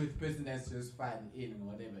can be with person that's just fine in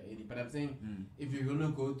whatever. But I'm saying if you're gonna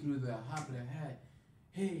go through the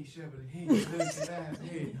hey, shabba, hey,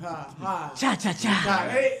 hey, ha, ha, cha cha cha.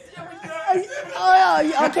 hey, Oh,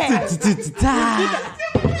 okay.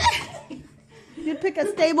 You pick a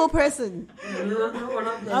stable person.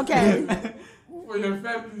 Okay. For your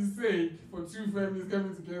family's sake, for two families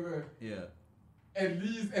coming together, Yeah. at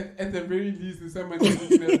least, at the very least, if someone that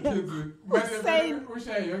you can have kids with. Same.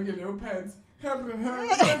 Pants.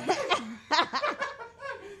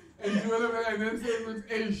 And do whatever, and then say with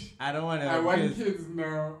H. I don't want to I have want kids. kids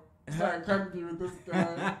now, so I can't be with this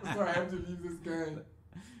guy, so I have to leave this guy.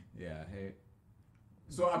 Yeah. Hey.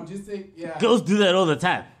 So I'm just saying, yeah. Girls do that all the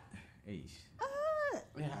time. Hey.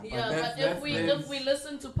 Yeah, that's- but if we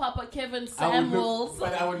listen to Papa Kevin Samuels,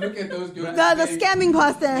 but I would look at those girls. The and say, scamming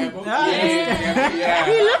pastor. yeah.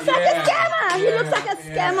 He looks like a scammer. He looks like a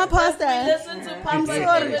scammer pastor. listen to Papa sorry,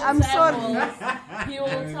 Kevin I'm sorry. Samuels, he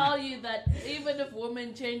will tell you that even if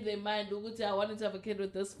women change their mind, Uguti, I wanted to have a kid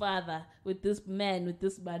with this father, with this man, with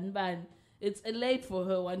this man, it's late for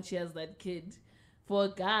her once she has that kid. For a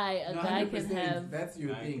guy, No, guy can 100%, have. That's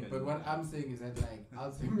your I thing. can- But what I'm saying is that, like,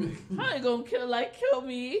 ultimately, How you gonna kill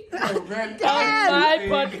me oh, man, on my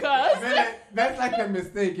podcast? man, that's like a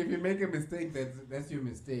mistake. If you make a mistake, that's your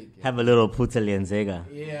mistake. Have a little putalienzega.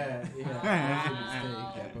 Yeah, that's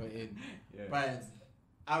your mistake. But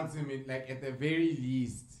ultimately, like at the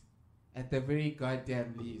very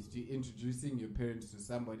goddamn least, you're introducing your parents to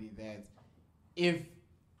somebody that, if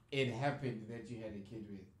it happened that you had a kid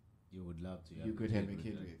with, You would love to. You could have a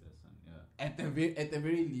kid that with. person, Yeah. at the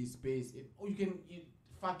very least space,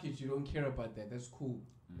 fuck it, you don't care about that. That's cool.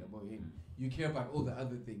 Yeah, boy. You care about all the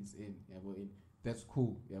other things that's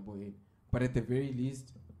cool. Yeah, boy. But at the very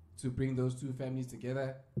least, to bring those two families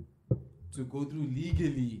together, to go through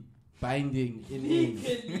legally binding in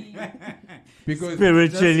because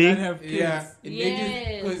Spiritually. Just not have kids. yeah,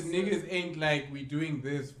 Yes. because niggas ain't like we doing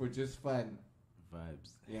this for just fun.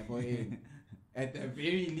 Vibes. Yeah, boy. At the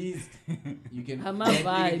very least, you can Hama that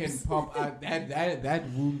nigga vibes. can pop out that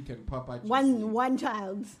womb can pop out. your seed. One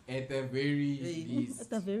child. At the very least. At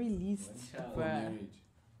the very least. For Bruh. marriage.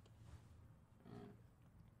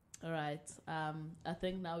 All right. I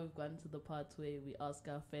think now we've gotten to the part where we ask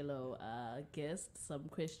our fellow guests some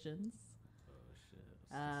questions.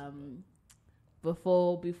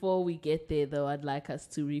 Before we get there, though, I'd like us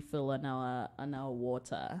to refill on our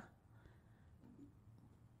water.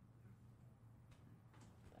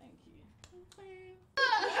 Thank you.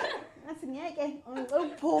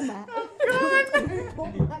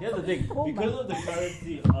 Here's the thing, because of the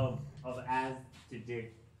currency of as to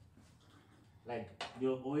dick, like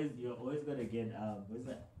you're always gonna get what's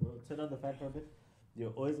that? Well, turn on the fan for a bit.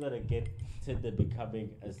 You're always gonna get Tinder becoming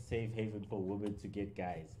a safe haven for women to get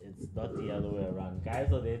guys. It's not the other way around.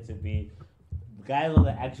 Guys are there to be. Guys are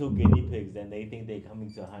the actual guinea pigs, and they think they're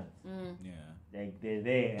coming to hunt. Yeah. Like they're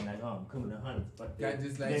there and like, oh, I'm coming to hunt, but That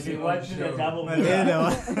just like they've shit been on the watching show. the double mirror,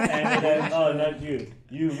 and they're like, oh, not you.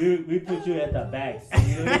 We put you at the back, so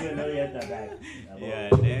you don't even know you're at the back. Yeah,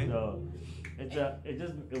 So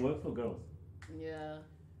it works for girls. Yeah.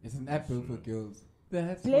 It's an app built for girls.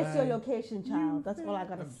 That's Bless your why. location, child. That's all I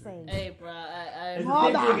gotta say. Hey, bro. It's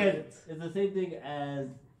Hold the on. same thing as it's the same thing as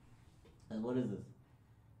what is this?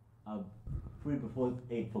 Free before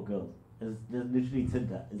 8 for girls. It's literally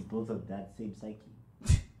Tinder. It's built on that same psyche.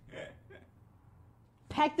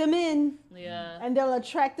 Pack them in, Yeah. and they'll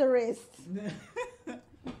attract the rest.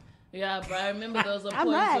 Yeah, but I remember there was a point. I'm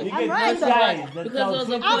right. You I'm get right. no though. guys. That's Because how there was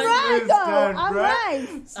a people- I'm point. right, though. Done, I'm bruh. right.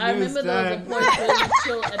 I remember there was a Smooth point where we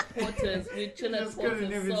chill at Porter's. We chill at Just couldn't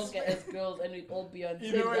Porter's, even soca as girls, and we'd all be on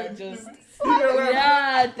You know Tinder what? just. You know what?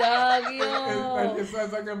 Yeah, dog, Like, yo. it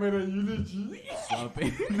sounds like I'm in a eulogy.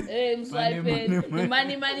 Swapping. Hey, I'm swiping.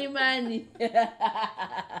 money. Money.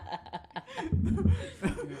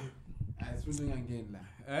 Sfundo Mngadi la.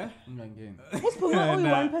 Eh? Mngadi. Let's put my only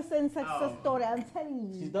Nah. 1% success story. I'm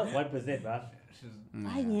telling She's you. not 1%, bruh.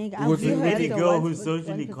 I ain't. What's She's the a really the girl 1%. who's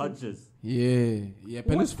socially conscious. Yeah.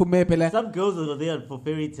 Pelos fume pela. Some girls are there for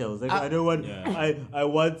fairy tales. Like, I don't want. Yeah. I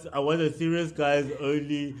want a serious guys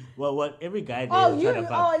only. What every guy there Oh, is you. trying to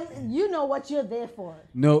find. Oh, you know what you're there for.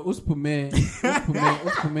 No, uspume.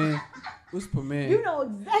 You know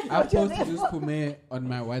exactly I what you're there posted for. uspume on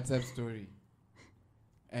my WhatsApp story.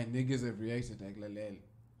 And niggas have reacted like lalel.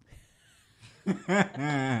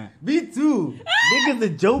 Me too. Niggas the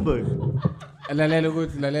Joburg.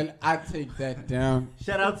 Lalel, I take that down.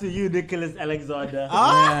 Shout out to you, Nicholas Alexander.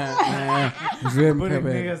 Yeah. Putting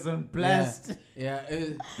niggas on blast. Yeah,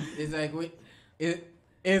 it's like, wait,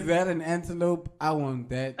 is that an antelope? I want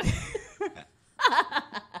that.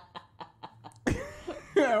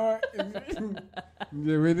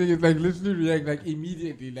 The way niggas like literally react like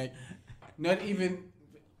immediately, like not even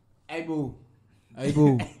Aibo.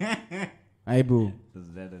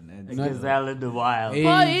 Is that an end? Gazelle in the wild. Hey.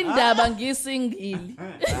 Oh, indaba ngisingile.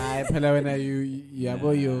 I pela when you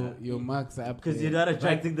abo your marks are up Because there. you're not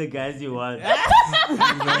attracting the guys you want.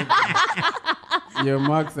 Your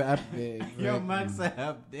marks are up there. Your exactly. marks are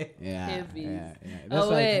up there. Yeah, Heavies. yeah. That's Oh,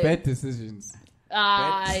 like wait. bad decisions.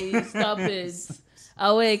 Ay, stop it.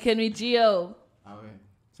 Oh, wait, can we geo?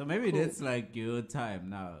 So maybe that's like your time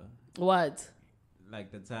now. What?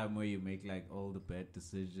 Like the time where you make like all the bad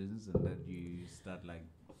decisions and then you start like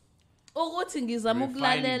Ukuthi ngizama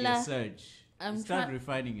refining your ukulalela. search. I'm You start try-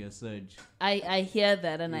 refining your search. I hear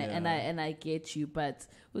that and Yeah. I get you, but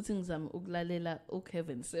uthi ngizama ukulalela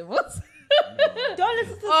uKevin Simmons. Don't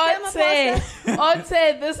listen to the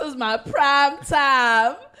Ote, this is my prime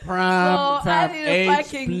time. Prime So, I time need to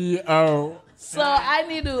fucking- HBO. So I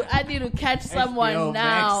need to catch someone HBO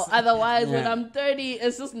now. Max. Otherwise, when Yeah. I'm 30,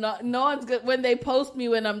 it's just not. No one's gonna. When they post me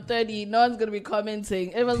when I'm 30, no one's gonna be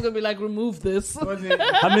commenting. Everyone's gonna be like, "Remove this."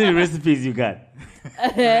 How many recipes you got?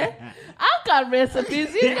 I got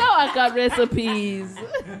recipes. You know I got recipes.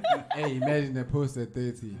 Hey, imagine a post at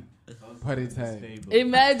 30. Party time. Stable.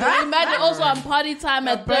 Imagine also I'm party time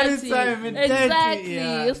at Party 30. time at 30, Exactly.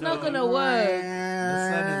 yeah, It's not gonna work. The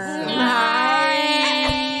sun is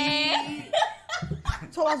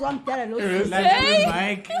Thomas one better look. like Hey.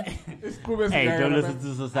 Mike. Hey, don't listen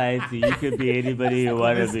to society. You could be anybody you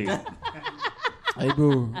want to be. Hey,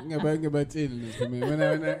 boo. Ngaba chill. When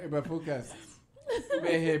I focus.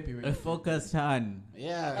 Be happy. A focused hand.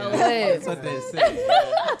 Yeah. Oh, wait. That's what they say.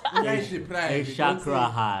 You guys deprived. A chakra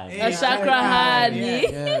high. A chakra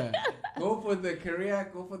honey. Yeah. Go for the career,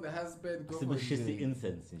 go for the husband, go Some for shitty the...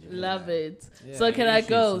 incense. Love it. Yeah. So can I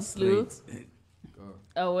go, She's Slew? straight. Go.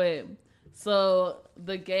 Oh wait. So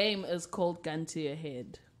the game is called Gun to Your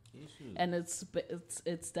Head, and it's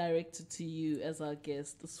directed to you as our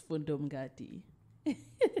guest, Sfundo Mngadi.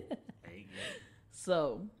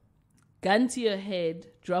 So, gun to your head.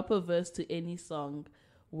 Drop a verse to any song,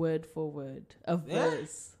 word for word. A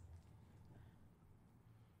verse.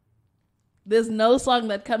 There's no song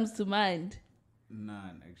that comes to mind.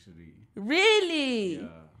 None, actually. Really? Yeah.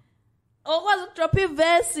 Oh, was drop a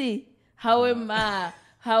verse? How am I?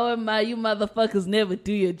 How am I? You motherfuckers never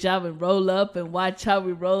do your job and roll up and watch how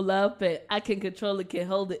we roll up. And I can control it, can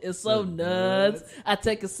hold it. It's so nuts. I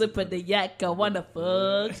take a sip of the yak, I wanna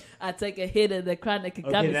fuck. I take a hit of the chronic, it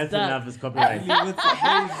got Okay, me that's stuck. enough. It's copyright.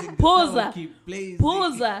 Pause. Keep blazing.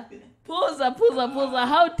 Pause.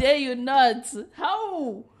 How dare you not?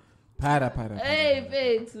 How? Para. Hey,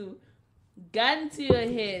 Betu. Gun to your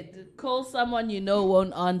head. Call someone you know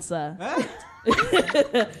won't answer.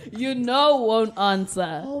 You know won't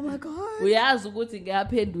answer. Oh my God. Uyazi ukuthi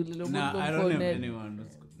ngiyaphendula lo Nah, muntu I don't have omfonela. anyone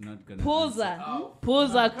who's not gonna. Phuza. answer.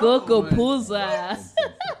 Phuza gogo phuza.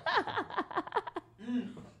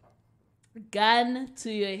 Gun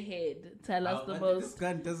to your head. Tell us the But most. This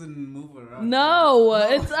gun doesn't move around. No,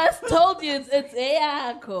 it's I told you it's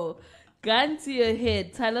Eyako. Gun to your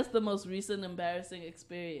head. Tell us the most recent embarrassing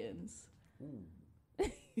experience.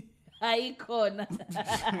 Icon.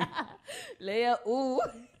 Leia ooh.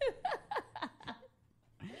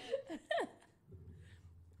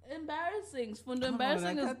 Embarrassing. Sfundo,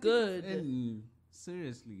 embarrassing is good.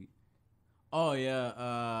 Seriously. Oh yeah,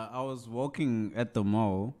 I was walking at the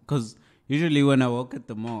mall because usually when I walk at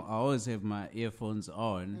the mall, I always have my earphones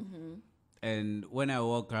on, and when I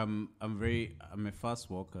walk, I'm a fast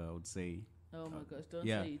walker, I would say. Oh my gosh! Don't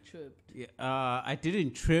yeah. say you tripped. Yeah, I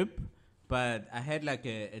didn't trip, but I had like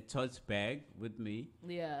a tote bag with me.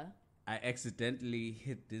 Yeah. I accidentally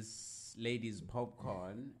hit this lady's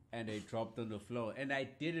popcorn and it dropped on the floor, and I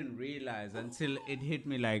didn't realize until it hit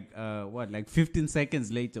me like 15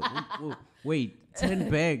 seconds later. Oh, wait, 10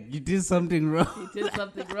 bag, you did something wrong. You did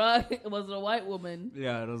something wrong. Was it a white woman?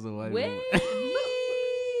 Yeah, it was a white Wait. woman.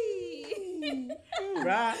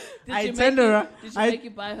 Bruh, Did I she turned make you- around. Did she make you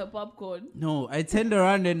buy her popcorn? No, I turned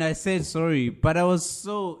around and I said sorry, but I was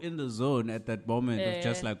so in the zone at that moment of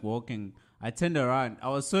just like walking. I turned around. I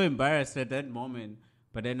was so embarrassed at that moment,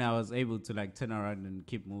 but then I was able to like turn around and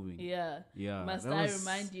keep moving. Yeah. Yeah, Must that I was-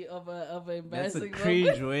 remind you of an That's embarrassing a moment?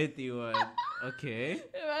 cringe-worthy one. Okay.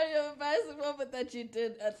 Remind you of an embarrassing moment that you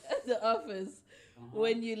did at the office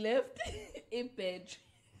when you left in bed.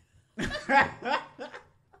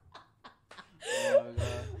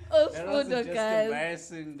 Oh, God. That wasn't Sfundo, just guys.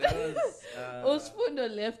 embarrassing. That was.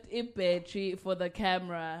 Sfundo left in battery for the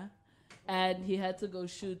camera, and he had to go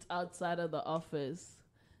shoot outside of the office.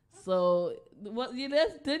 So what you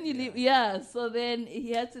left? Didn't you leave? Yeah. So then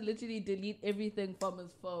he had to literally delete everything from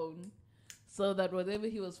his phone, so that whatever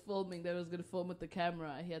he was filming, that was gonna film with the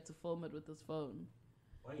camera, he had to film it with his phone.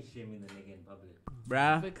 Why are you shaming the nigga in public?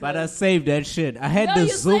 Bruh, Because- but I saved that shit. I had No, the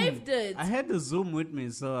you Zoom. saved it. I had the Zoom with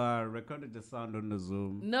me, so I recorded the sound on the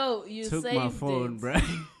Zoom. No, you Took saved my phone, it.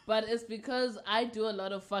 bruh. But it's because I do a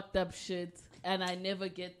lot of fucked up shit, and I never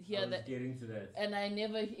get I hear was that. getting to that. And I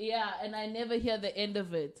never hear the end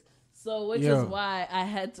of it. So which Yo. is why I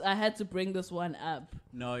had to bring this one up.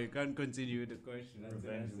 No, you can't continue with the question.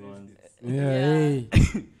 until I Revenge saved one. it.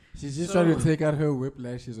 Yeah, hey. She's just So- trying to take out her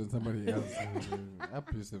whiplashes on somebody else.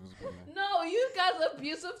 Abusive as well. No, you guys are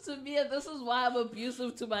abusive to me, and this is why I'm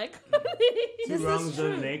abusive to my colleagues. Two This wrongs is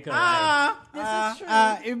don't true. make a right. This is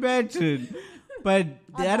true. Imagine. But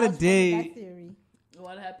the I'll other vouch for day, that theory.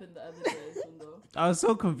 What happened the other day, Sfundo? I was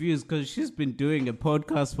so confused because she's been doing a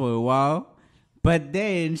podcast for a while, but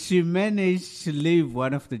then she managed to leave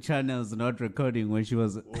one of the channels not recording when she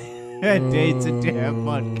was her day to day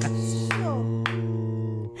podcast.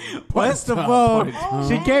 First of all,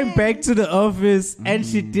 she came back to the office and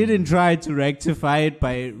she didn't try to rectify it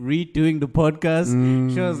by redoing the podcast.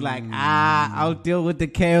 She was like, I'll deal with the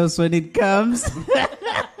chaos when it comes.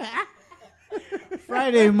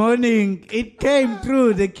 Friday morning, it came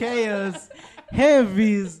through the chaos,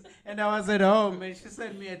 heavies, and I was at home and she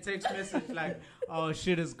sent me a text message like, oh,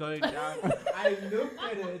 shit is going down. I looked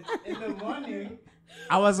at it in the morning.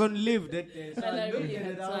 I was on leave that day, so And I I looked really at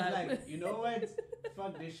had it. I was time. like, you know what?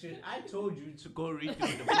 Fuck this shit. I told you to go redo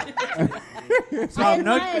the podcast. So I I'm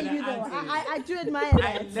not admire gonna you though. answer it. I do admire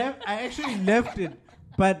I that. I actually left it.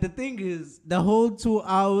 But the thing is, the whole 2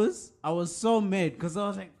 hours, I was so mad because I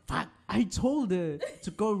was like, fuck, I told her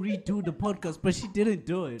to go redo the podcast, but she didn't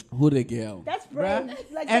do it. Who the girl? That's brave.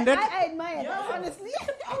 Like And that, then- I admire that, honestly.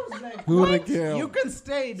 I was like, Who the what? girl? You can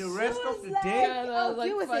stay the rest She of was the like- day. And I was I'll like,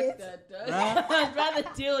 deal with fuck it. that, dog. I'd rather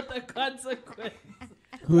deal with the consequence.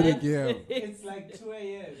 Who the girl? It's like 2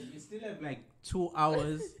 a.m. You still have like 2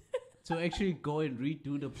 hours to actually go and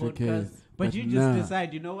redo the She podcast. cares. But But you just nah.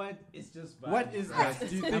 decide, you know what? It's just fine. What is that?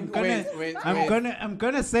 Do you think? gonna- I'm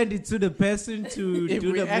gonna send it to the person to If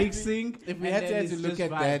do we the had to- mixing. If we and had then to it's look just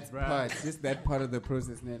at vibes, that bruh. part, just that part of the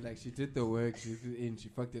process, man, like she did the work, she did it in, she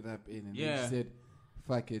fucked it up in, and then Yeah. she said,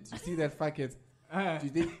 "Fuck it." You see that? Fuck it. Uh, Do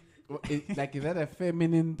you think? Like, is that a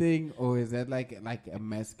feminine thing or is that like a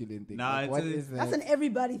masculine thing? Nah, Like, it's what a- is that? That's an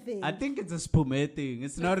everybody thing. I think it's a spume thing.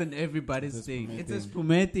 It's not an everybody's It's a thing. spume It's a thing.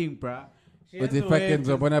 spume thing, bruh. She With has the a way fucking of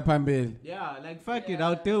just- Zobona Pambil. Yeah, like fuck it. Yeah.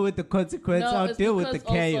 I'll deal with the consequence. No, I'll it's deal with the because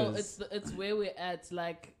also chaos. it's where we're at.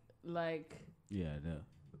 Like Yeah, no.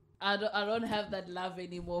 I don't have that love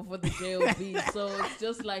anymore for the JOB. So it's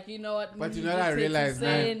just like, you know what? But you you know just what I take realized,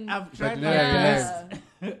 Hussein. man? I've tried you know my what I best.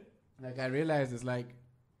 realized? Like I realized it's like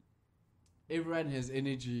everyone has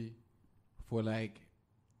energy for like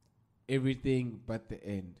everything but the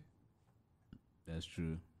end. That's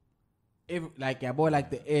true. Like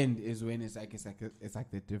the end is when it's like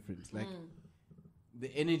the difference. Like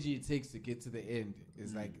the energy it takes to get to the end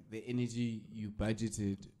is like the energy you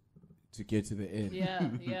budgeted to get to the end. Yeah,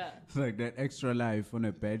 yeah. It's like that extra life on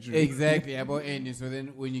a battery. Exactly, about ending. So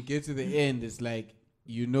then when you get to the end, it's like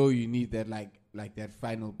you need that like that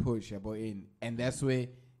final push about end, and that's where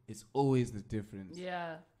it's always the difference.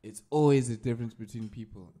 Yeah. It's always the difference between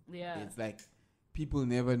people. Yeah. It's like people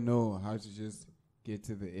never know how to just get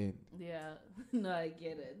to the end. Yeah. No, I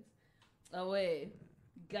get it. Away.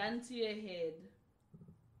 Gun to your head.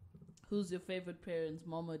 Who's your favorite parents,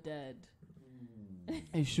 mom or dad?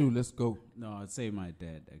 Hey, Shu, let's go. No, I'd say my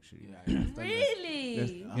dad, actually.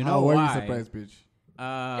 Really? You know why? why? You surprised, bitch?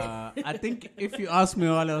 I think if you asked me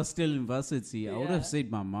while I was still in varsity, I would Yeah. have said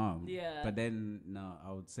my mom. Yeah. But then, no,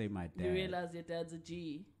 I would say my dad. You realize your dad's a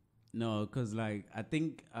G. No, because like I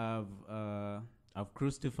think I've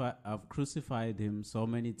crucified him so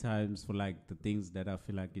many times for like the things that I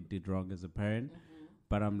feel like he did wrong as a parent.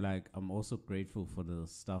 But I'm also grateful for the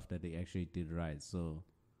stuff that he actually did right. So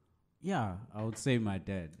yeah, I would say my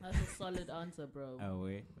dad. That's a solid answer, bro.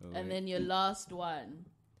 Away. And then your last one.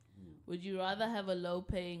 Would you rather have a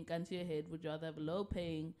low-paying, gun to your head, would you rather have a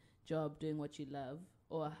low-paying job doing what you love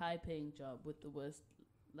or a high-paying job with the worst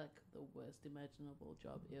imaginable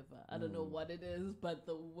job ever? I don't know what it is, but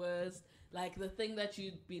the worst, like the thing that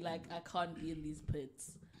you'd be like, I can't be in these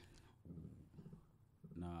pits.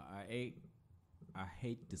 No, I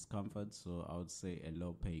hate discomfort, so I would say a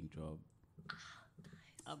low-paying job.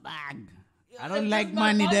 A bag. I don't like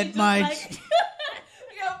money that much.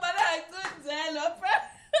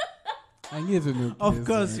 Of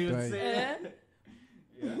course, you would say.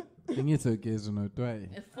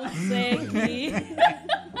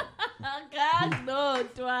 No,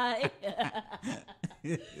 try.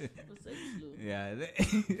 Yeah.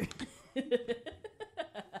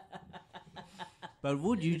 But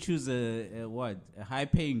would you choose a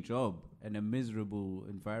high-paying job and a miserable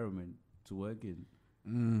environment to work in?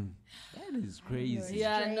 That is crazy.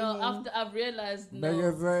 Yeah, no. After I've realized, no,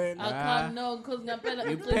 Like I can't know because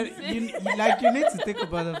You need to think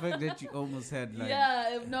about the fact that you almost had like.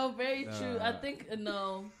 Yeah, no, very true. I think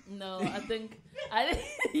no. I think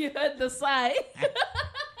you heard the sigh.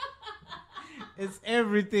 It's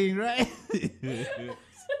everything, right?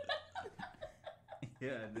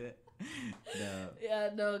 Yeah,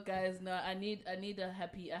 no, guys, no. I need a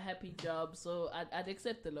happy job. So I'd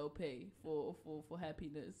accept the low pay for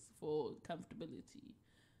happiness, for comfortability,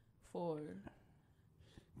 for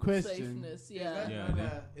Question. safeness.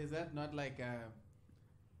 Yeah. Is that not like a...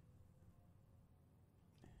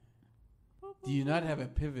 Do you not have a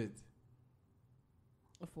pivot?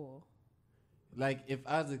 For Like if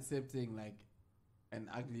I was accepting like an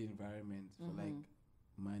ugly environment for like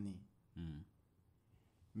money,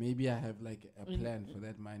 maybe I have like a plan for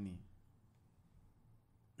that money.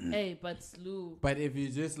 hey, but slew. But let's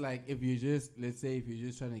say if you're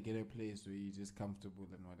just trying to get a place where you're just comfortable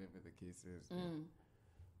and whatever the case is,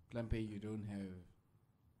 plan pay, you don't have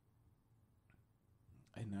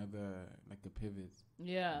another like a pivot.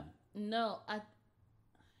 Yeah. No,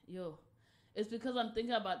 it's because I'm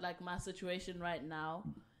thinking about like my situation right now,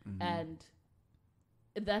 and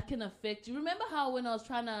that can affect you. Remember how when I was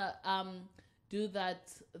trying to do that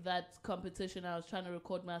competition, I was trying to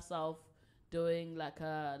record myself doing like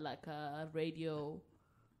a radio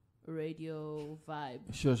vibe.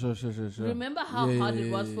 Sure. Remember how hard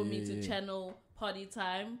it was for me to channel party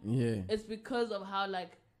time? Yeah. It's because of how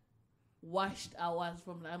like washed I was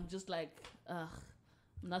from. I'm just like, ugh,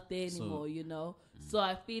 I'm not there anymore, you know. So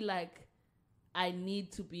I feel like I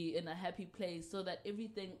need to be in a happy place so that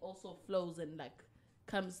everything also flows and like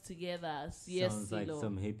comes together. Yes, Sounds like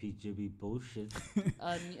some hippie jibby bullshit.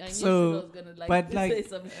 I knew So, Silo was gonna but say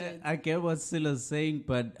some shit. I get what Sila's saying,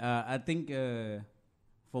 but I think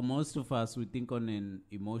for most of us, we think on an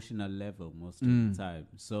emotional level most of the time.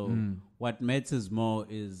 So what matters more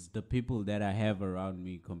is the people that I have around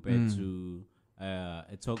me compared to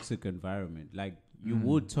a toxic environment. Like you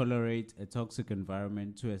would tolerate a toxic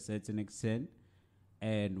environment to a certain extent.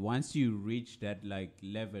 And once you reach that like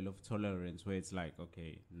level of tolerance where it's like,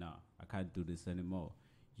 okay, no, I can't do this anymore.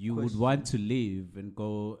 You would want to leave and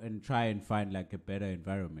go and try and find like a better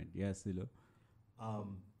environment. Yes, Silo?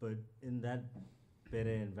 But in that better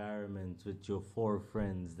environment with your 4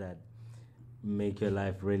 friends that make your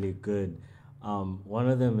life really good, one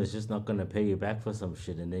of them is just not gonna pay you back for some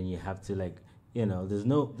shit, and then you have to like, there's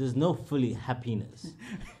no fully happiness.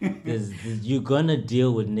 there's you're gonna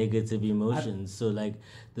deal with negative emotions. So like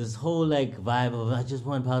this whole like vibe of I just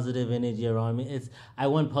want positive energy around me. I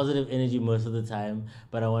want positive energy most of the time,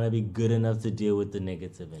 but I want to be good enough to deal with the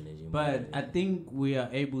negative energy. But I think we are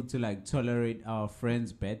able to like tolerate our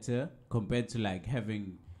friends better compared to like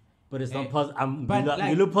having. But it's not positive. But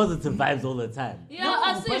you look positive vibes all the time. Yeah, No,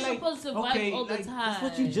 I say but you like, positive okay, vibes all the like, time. That's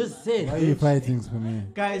what you just said. Why are you fighting for me?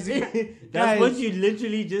 Guys, That's what you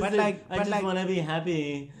literally just but said. like- I but just like- want to be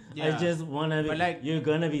happy. I Yeah. just want to be. But like- you're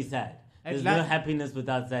gonna be sad. At There's la- no happiness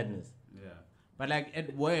without sadness. Yeah, but like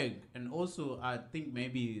at work, and also I think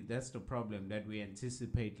maybe that's the problem that we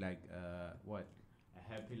anticipate like what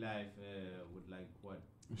a happy life with like what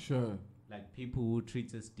Sure. like people who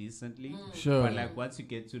treat us decently. Sure. But like once you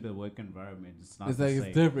get to the work environment, it's not It's the like same.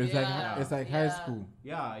 it's different. It's Yeah. like it's like Yeah. high school.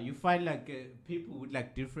 Yeah, you find like people with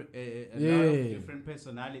like different a lot Yeah. of different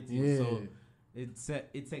personalities. Yeah. So it's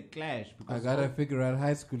a clash. I Because gotta figure out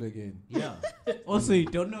high school again. yeah. Also, you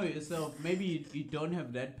don't know yourself. Maybe you don't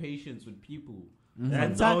have that patience with people.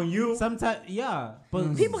 That's Sometime- on you. Sometimes, yeah,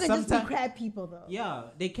 but People can just be sometime- crap people, though. Yeah,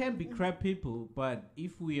 they can be crap people, but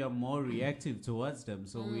if we are more reactive towards them,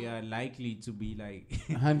 so we are likely to be like,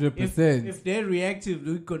 100%. if they're reactive,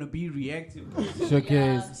 we're gonna be reactive.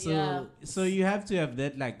 Showcase. So you have to have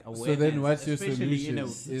that like awareness. So then, what's your especially, solution?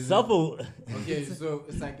 Is it- Suffer. Okay, so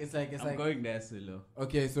it's like I'm going there, Silo.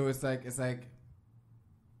 okay, so it's like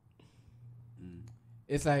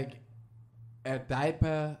it's like a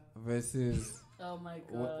diaper versus Oh my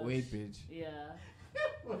god. wait, bitch. Yeah.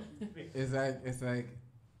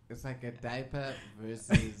 It's like a diaper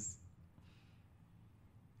versus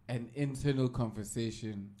an internal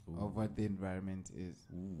conversation of what the environment is.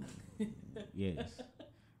 Yes.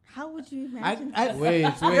 How would you imagine? Wait,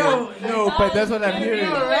 no, but that's what I'm hearing.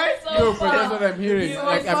 No, but that's what I'm hearing.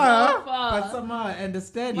 Like, But somehow I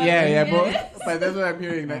understand. yeah, but that's what I'm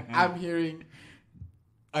hearing. Like, I'm hearing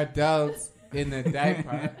adults in a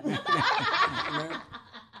diaper,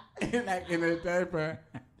 like in a diaper.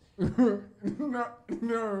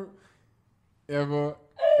 no, yeah, but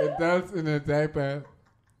adults in a diaper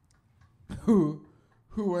who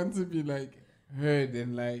want to be like heard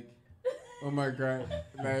and like, oh my god,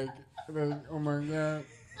 like oh my god,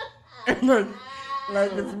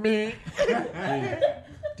 like it's me.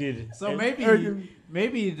 Dude. So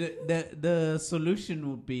maybe the solution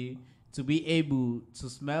would be to be able to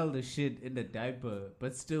smell the shit in the diaper,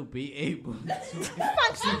 but still be able to.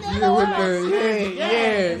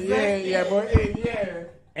 Yeah, boy, yeah.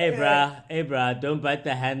 Hey, brah, don't bite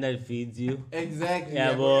the hand that feeds you. Exactly.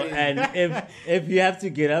 Yeah, well, and if you have to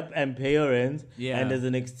get up and pay your rent, Yeah. and there's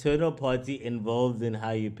an external party involved in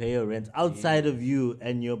how you pay your rent outside of you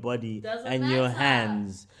and your body Doesn't and your matter.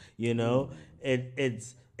 hands,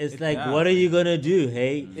 it's like, does. what are you gonna do?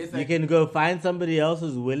 Hey, It's you like- can go find somebody else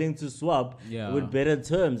who's willing to swap Yeah. with better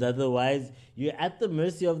terms. Otherwise, you're at the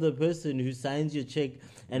mercy of the person who signs your check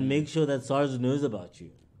and makes sure that SARS knows about you.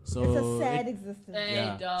 So It's a sad existence. Hey,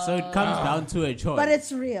 yeah. dog. So it comes down to a choice. But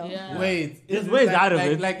it's real. Yeah. Wait, There's is it ways like, out of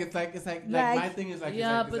like, it. Like it's like Like- my thing is like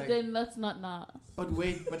Yeah, it's like, but then that's not nice. but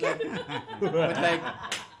wait, but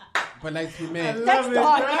like to me, That's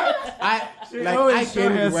dark. I like always I show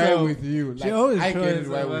get it well herself. with you. She Like always I show get it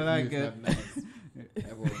well herself, with I like you. it.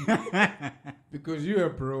 It's not nice. Because you're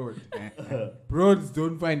broad. Broads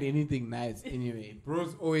don't find anything nice anyway.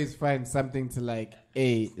 Bros always find something to like,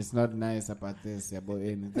 hey, it's not nice about this, yeah, but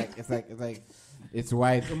it's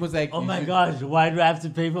white. Almost like Oh you my should- gosh, why do I have to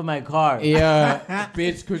pay for my car? Yeah,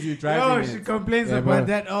 bitch, because you're driving she it. complains Yeah, about but-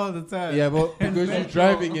 that all the time. Yeah, but because you're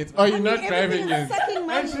driving it. Oh, you're I mean, not driving everything is it. sucking And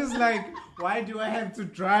money. she's like, why do I have to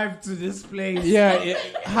drive to this place? Yeah,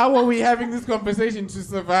 how are we having this conversation to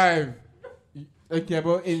survive? Okay,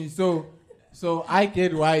 but so I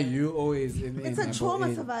get why you always in. It's a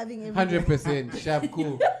trauma surviving every day. 100% sharp,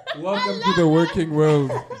 cool. Welcome to the working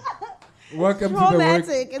world. Welcome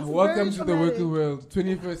Traumatic. It's welcome very to the working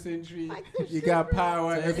traumatic. world. 21st century. You got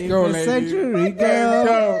power. Let's go, 21st lady. century, Let's girl.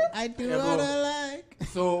 go. I do Yeah, what bro. I like.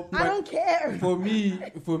 So, I but don't care.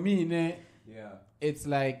 for me, ne, Yeah. it's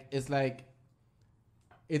like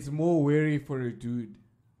it's more wary for a dude.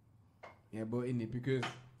 Yeah, but in it because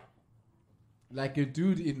like a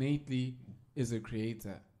dude innately is a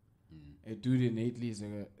creator. A dude innately is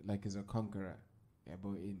a conqueror. Yeah,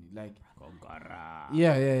 but in like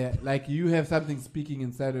yeah. Like you have something speaking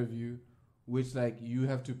inside of you, which like you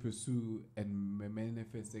have to pursue and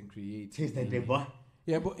manifest and create.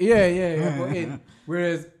 Yeah, but yeah. But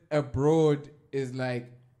whereas abroad is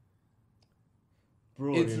like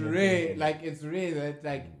Bro, it's rare. Like it's rare that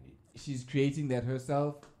like she's creating that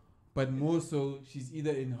herself, but more so she's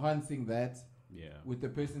either enhancing that with the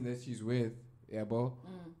person that she's with,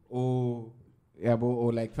 or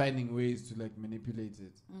like finding ways to like manipulate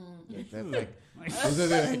it. Like that's like those are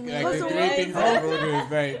the the three things I wrote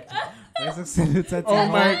is like. Oh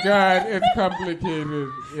my God, it's complicated.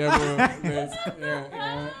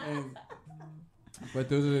 But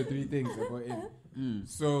those are the three things about it.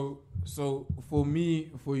 So for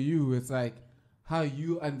me, for you, it's like how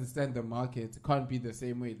you understand the market can't be the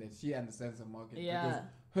same way that she understands the market. Because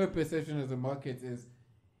her perception of the market is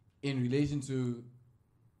in relation to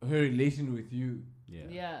her relation with you.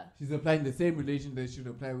 She's applying the same relation that she should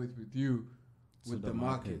apply with you with the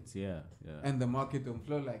market. And the market don't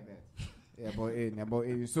flow like that.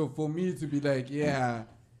 So for me to be like,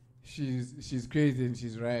 she's crazy and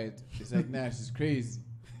she's right. It's like, nah, she's crazy.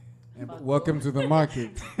 Welcome to the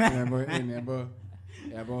market.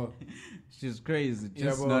 She's crazy,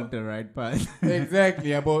 just not the right path.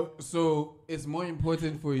 Exactly. So it's more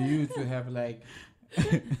important for you to have like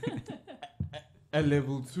a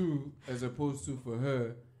level 2 as opposed to for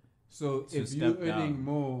her. So To if you're step earning down.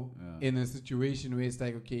 more in a situation where it's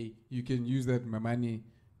like, okay, you can use that money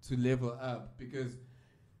to level up, because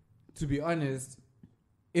to be honest,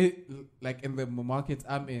 it like in the market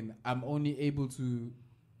I'm in, I'm only able to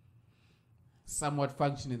somewhat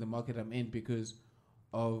function in the market I'm in because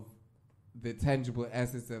of the tangible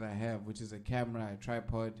assets that I have, which is a camera, a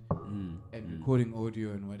tripod, and recording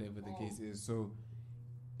audio and whatever the case is. So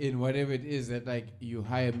in whatever it is that like you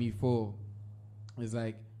hire me for, it's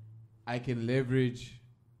like I can leverage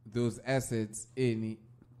those assets in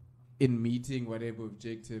meeting whatever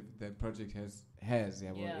objective that project has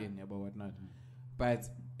about whatnot. But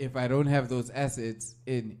if I don't have those assets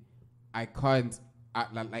I can't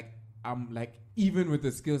I'm like, even with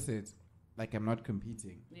the skill set, like I'm not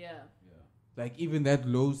competing. Like even that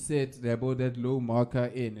low set, about that low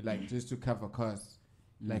marker like just to cover costs,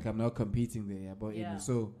 like I'm not competing there.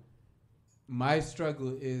 So my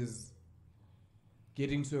struggle is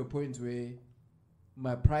getting to a point where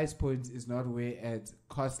my price point is not where at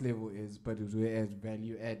cost level is, but it's where as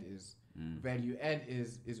value add is. Value add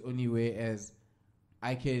is only where as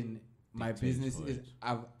I can. My business is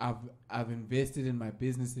I've invested in my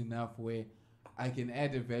business enough where I can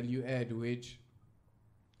add a value add which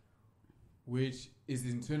is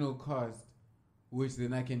internal cost, which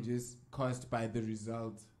then I can just cost by the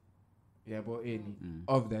result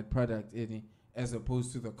of that product as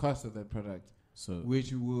opposed to the cost of that product, so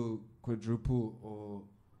which will quadruple or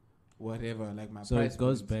whatever, like my so price it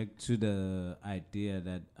goes points. back to the idea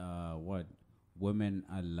that women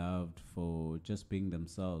are loved for just being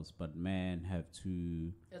themselves, but men have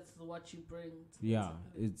to. It's what you bring.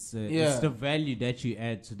 It's the value that you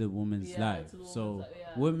add to the woman's life. So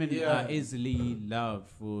women are easily loved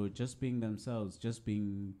for just being themselves, just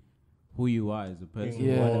being who you are as a person.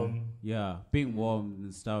 Being warm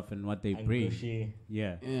and stuff, and what they bring. Gushy.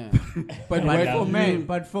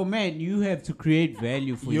 But for men, you have to create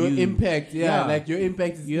value for your you. impact. Like your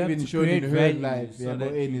impact is you even have to shown in create her life. so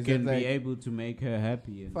that you can be able to make her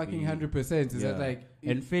happy. And fucking 100%. Is that like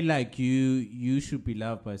and feel like you should be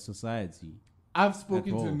loved by society. I've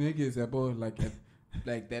spoken to niggas about like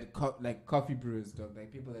that coffee brewers, dog.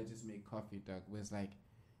 Like people that just make coffee, dog. Where it's like,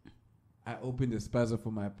 I opened a spazza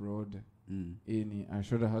for my broad. I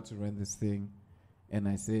showed her how to run this thing, and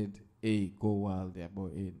I said, "Hey, go wild,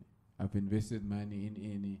 boy. I've invested money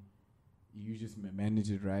in you just manage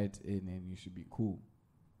it right, and you should be cool."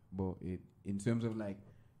 But in terms of like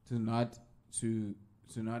to not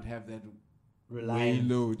have that Reliance.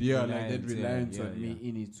 load, like that reliance on me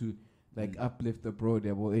in it to like uplift the broad,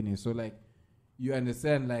 So like you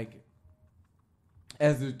understand, like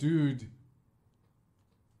as a dude,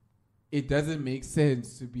 it doesn't make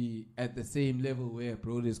sense to be at the same level where a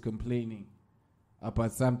bro is complaining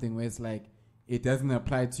about something where it's like it doesn't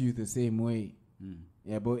apply to you the same way.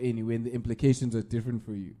 But anyway, the implications are different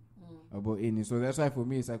for you. So that's why for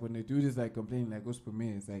me it's like when the dude is like complaining like what's for me,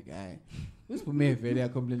 it's like what's for me very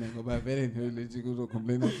complaining about very logical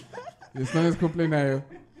complaining. As long as complaining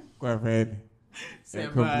quite very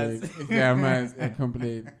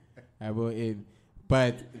complain about it.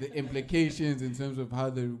 But the implications in terms of how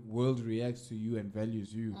the world reacts to you and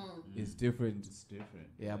values you is different. It's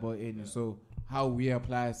different. So how we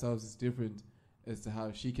apply ourselves is different as to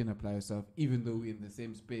how she can apply herself. Even though we're in the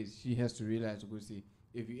same space, she has to realize, see,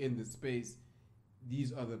 if you're in the space,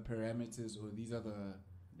 these are the parameters or these are the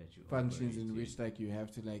functions in which like you have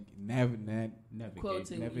to like navigate.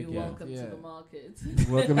 Quoting you, welcome to the market.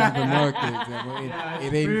 Welcome to the market.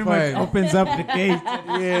 It ain't fun. Opens up the gate.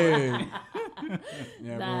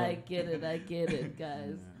 I get it,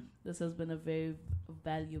 guys. This has been a very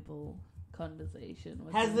valuable conversation.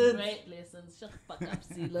 With Has some it? Great lessons. Shut the fuck up,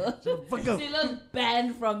 CeeLo. Fuck up. CeeLo's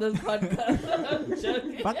banned from this podcast. I'm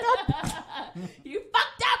joking. Fuck up. You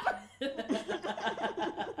fucked up.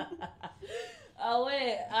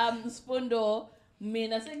 Away, Sfundo.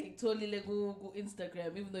 I think I told you go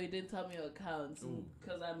Instagram, even though you didn't tell me your account,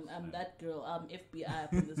 because I'm that girl. I'm FBI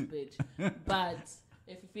up in this bitch. But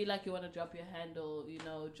if you feel like you want to drop your handle,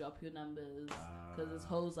 drop your numbers, because there's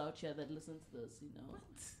hoes out here that listen to this,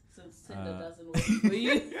 since Tinder doesn't work for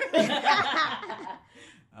you.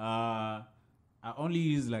 I only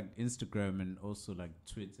use like Instagram and also like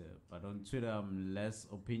Twitter, but on Twitter I'm less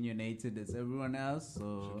opinionated as everyone else.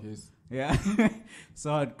 So yeah,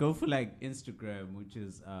 so I'd go for like Instagram, which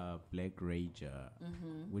is Black Rager,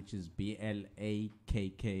 which is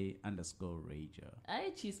BLAKK_Rager. I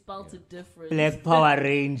actually spelled it different. Black Power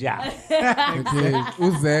Ranger. Okay,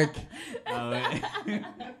 Uzek. Wait.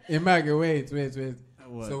 Imag, wait.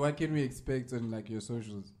 What? So what can we expect on like your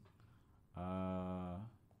socials?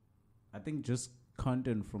 I think just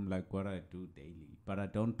content from like what I do daily, but I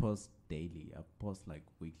don't post daily. I post like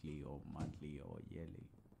weekly or monthly or yearly.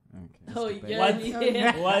 Okay. Oh, depends.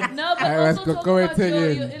 yeah. What? No, but Alright, also talk go about ahead,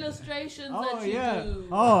 your take it. illustrations Oh that you yeah. do.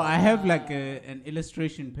 Oh, I have like an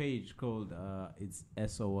illustration page called it's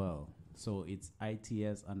SOL. So it's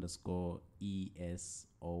ITS_ESOEL.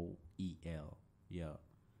 Yeah.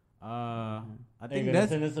 I Are you think gonna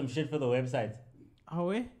that's. send us some shit for the website? Oh,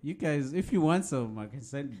 you guys, if you want some, I can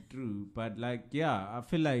send it through. But like, yeah, I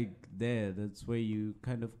feel like that's where you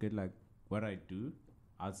kind of get like what I do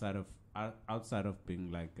outside of being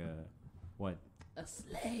like what A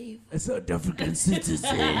slave. a South African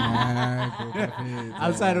citizen.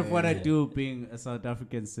 Outside of what I do being a South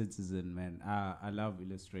African citizen, man, I love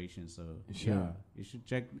illustration. So Sure. yeah, you should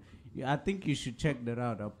check. I think you should check that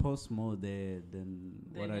out. I'll post more there than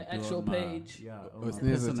what Than I your do actual on my page. Yeah, on Oh, my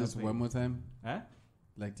Sneeze, personal just page. one more time. Huh?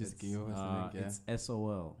 Like just It's, give us like, yeah. it's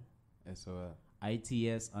SOL. SOL.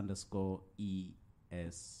 ITS_ESOEL.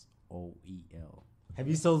 Have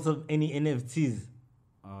you sold any NFTs?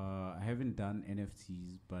 I haven't done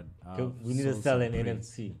NFTs, but We need to sold sell some an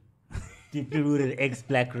prints. NFT. Deeply rooted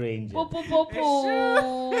ex-Black Ranger. Po, po, po,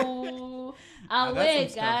 po. I got some Away,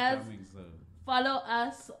 stuff guys. coming, so. Follow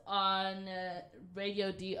us on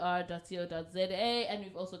radiodr.co.za, and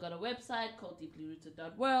we've also got a website called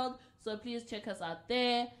deeplyrooted.world. So please check us out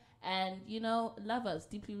there, and love us.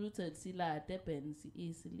 Deeply Rooted. Sila Depen.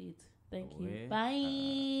 Lit. Thank you. Okay. Bye.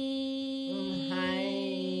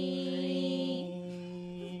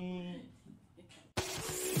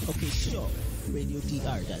 Okay, sure.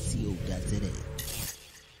 RadioDR.co.za.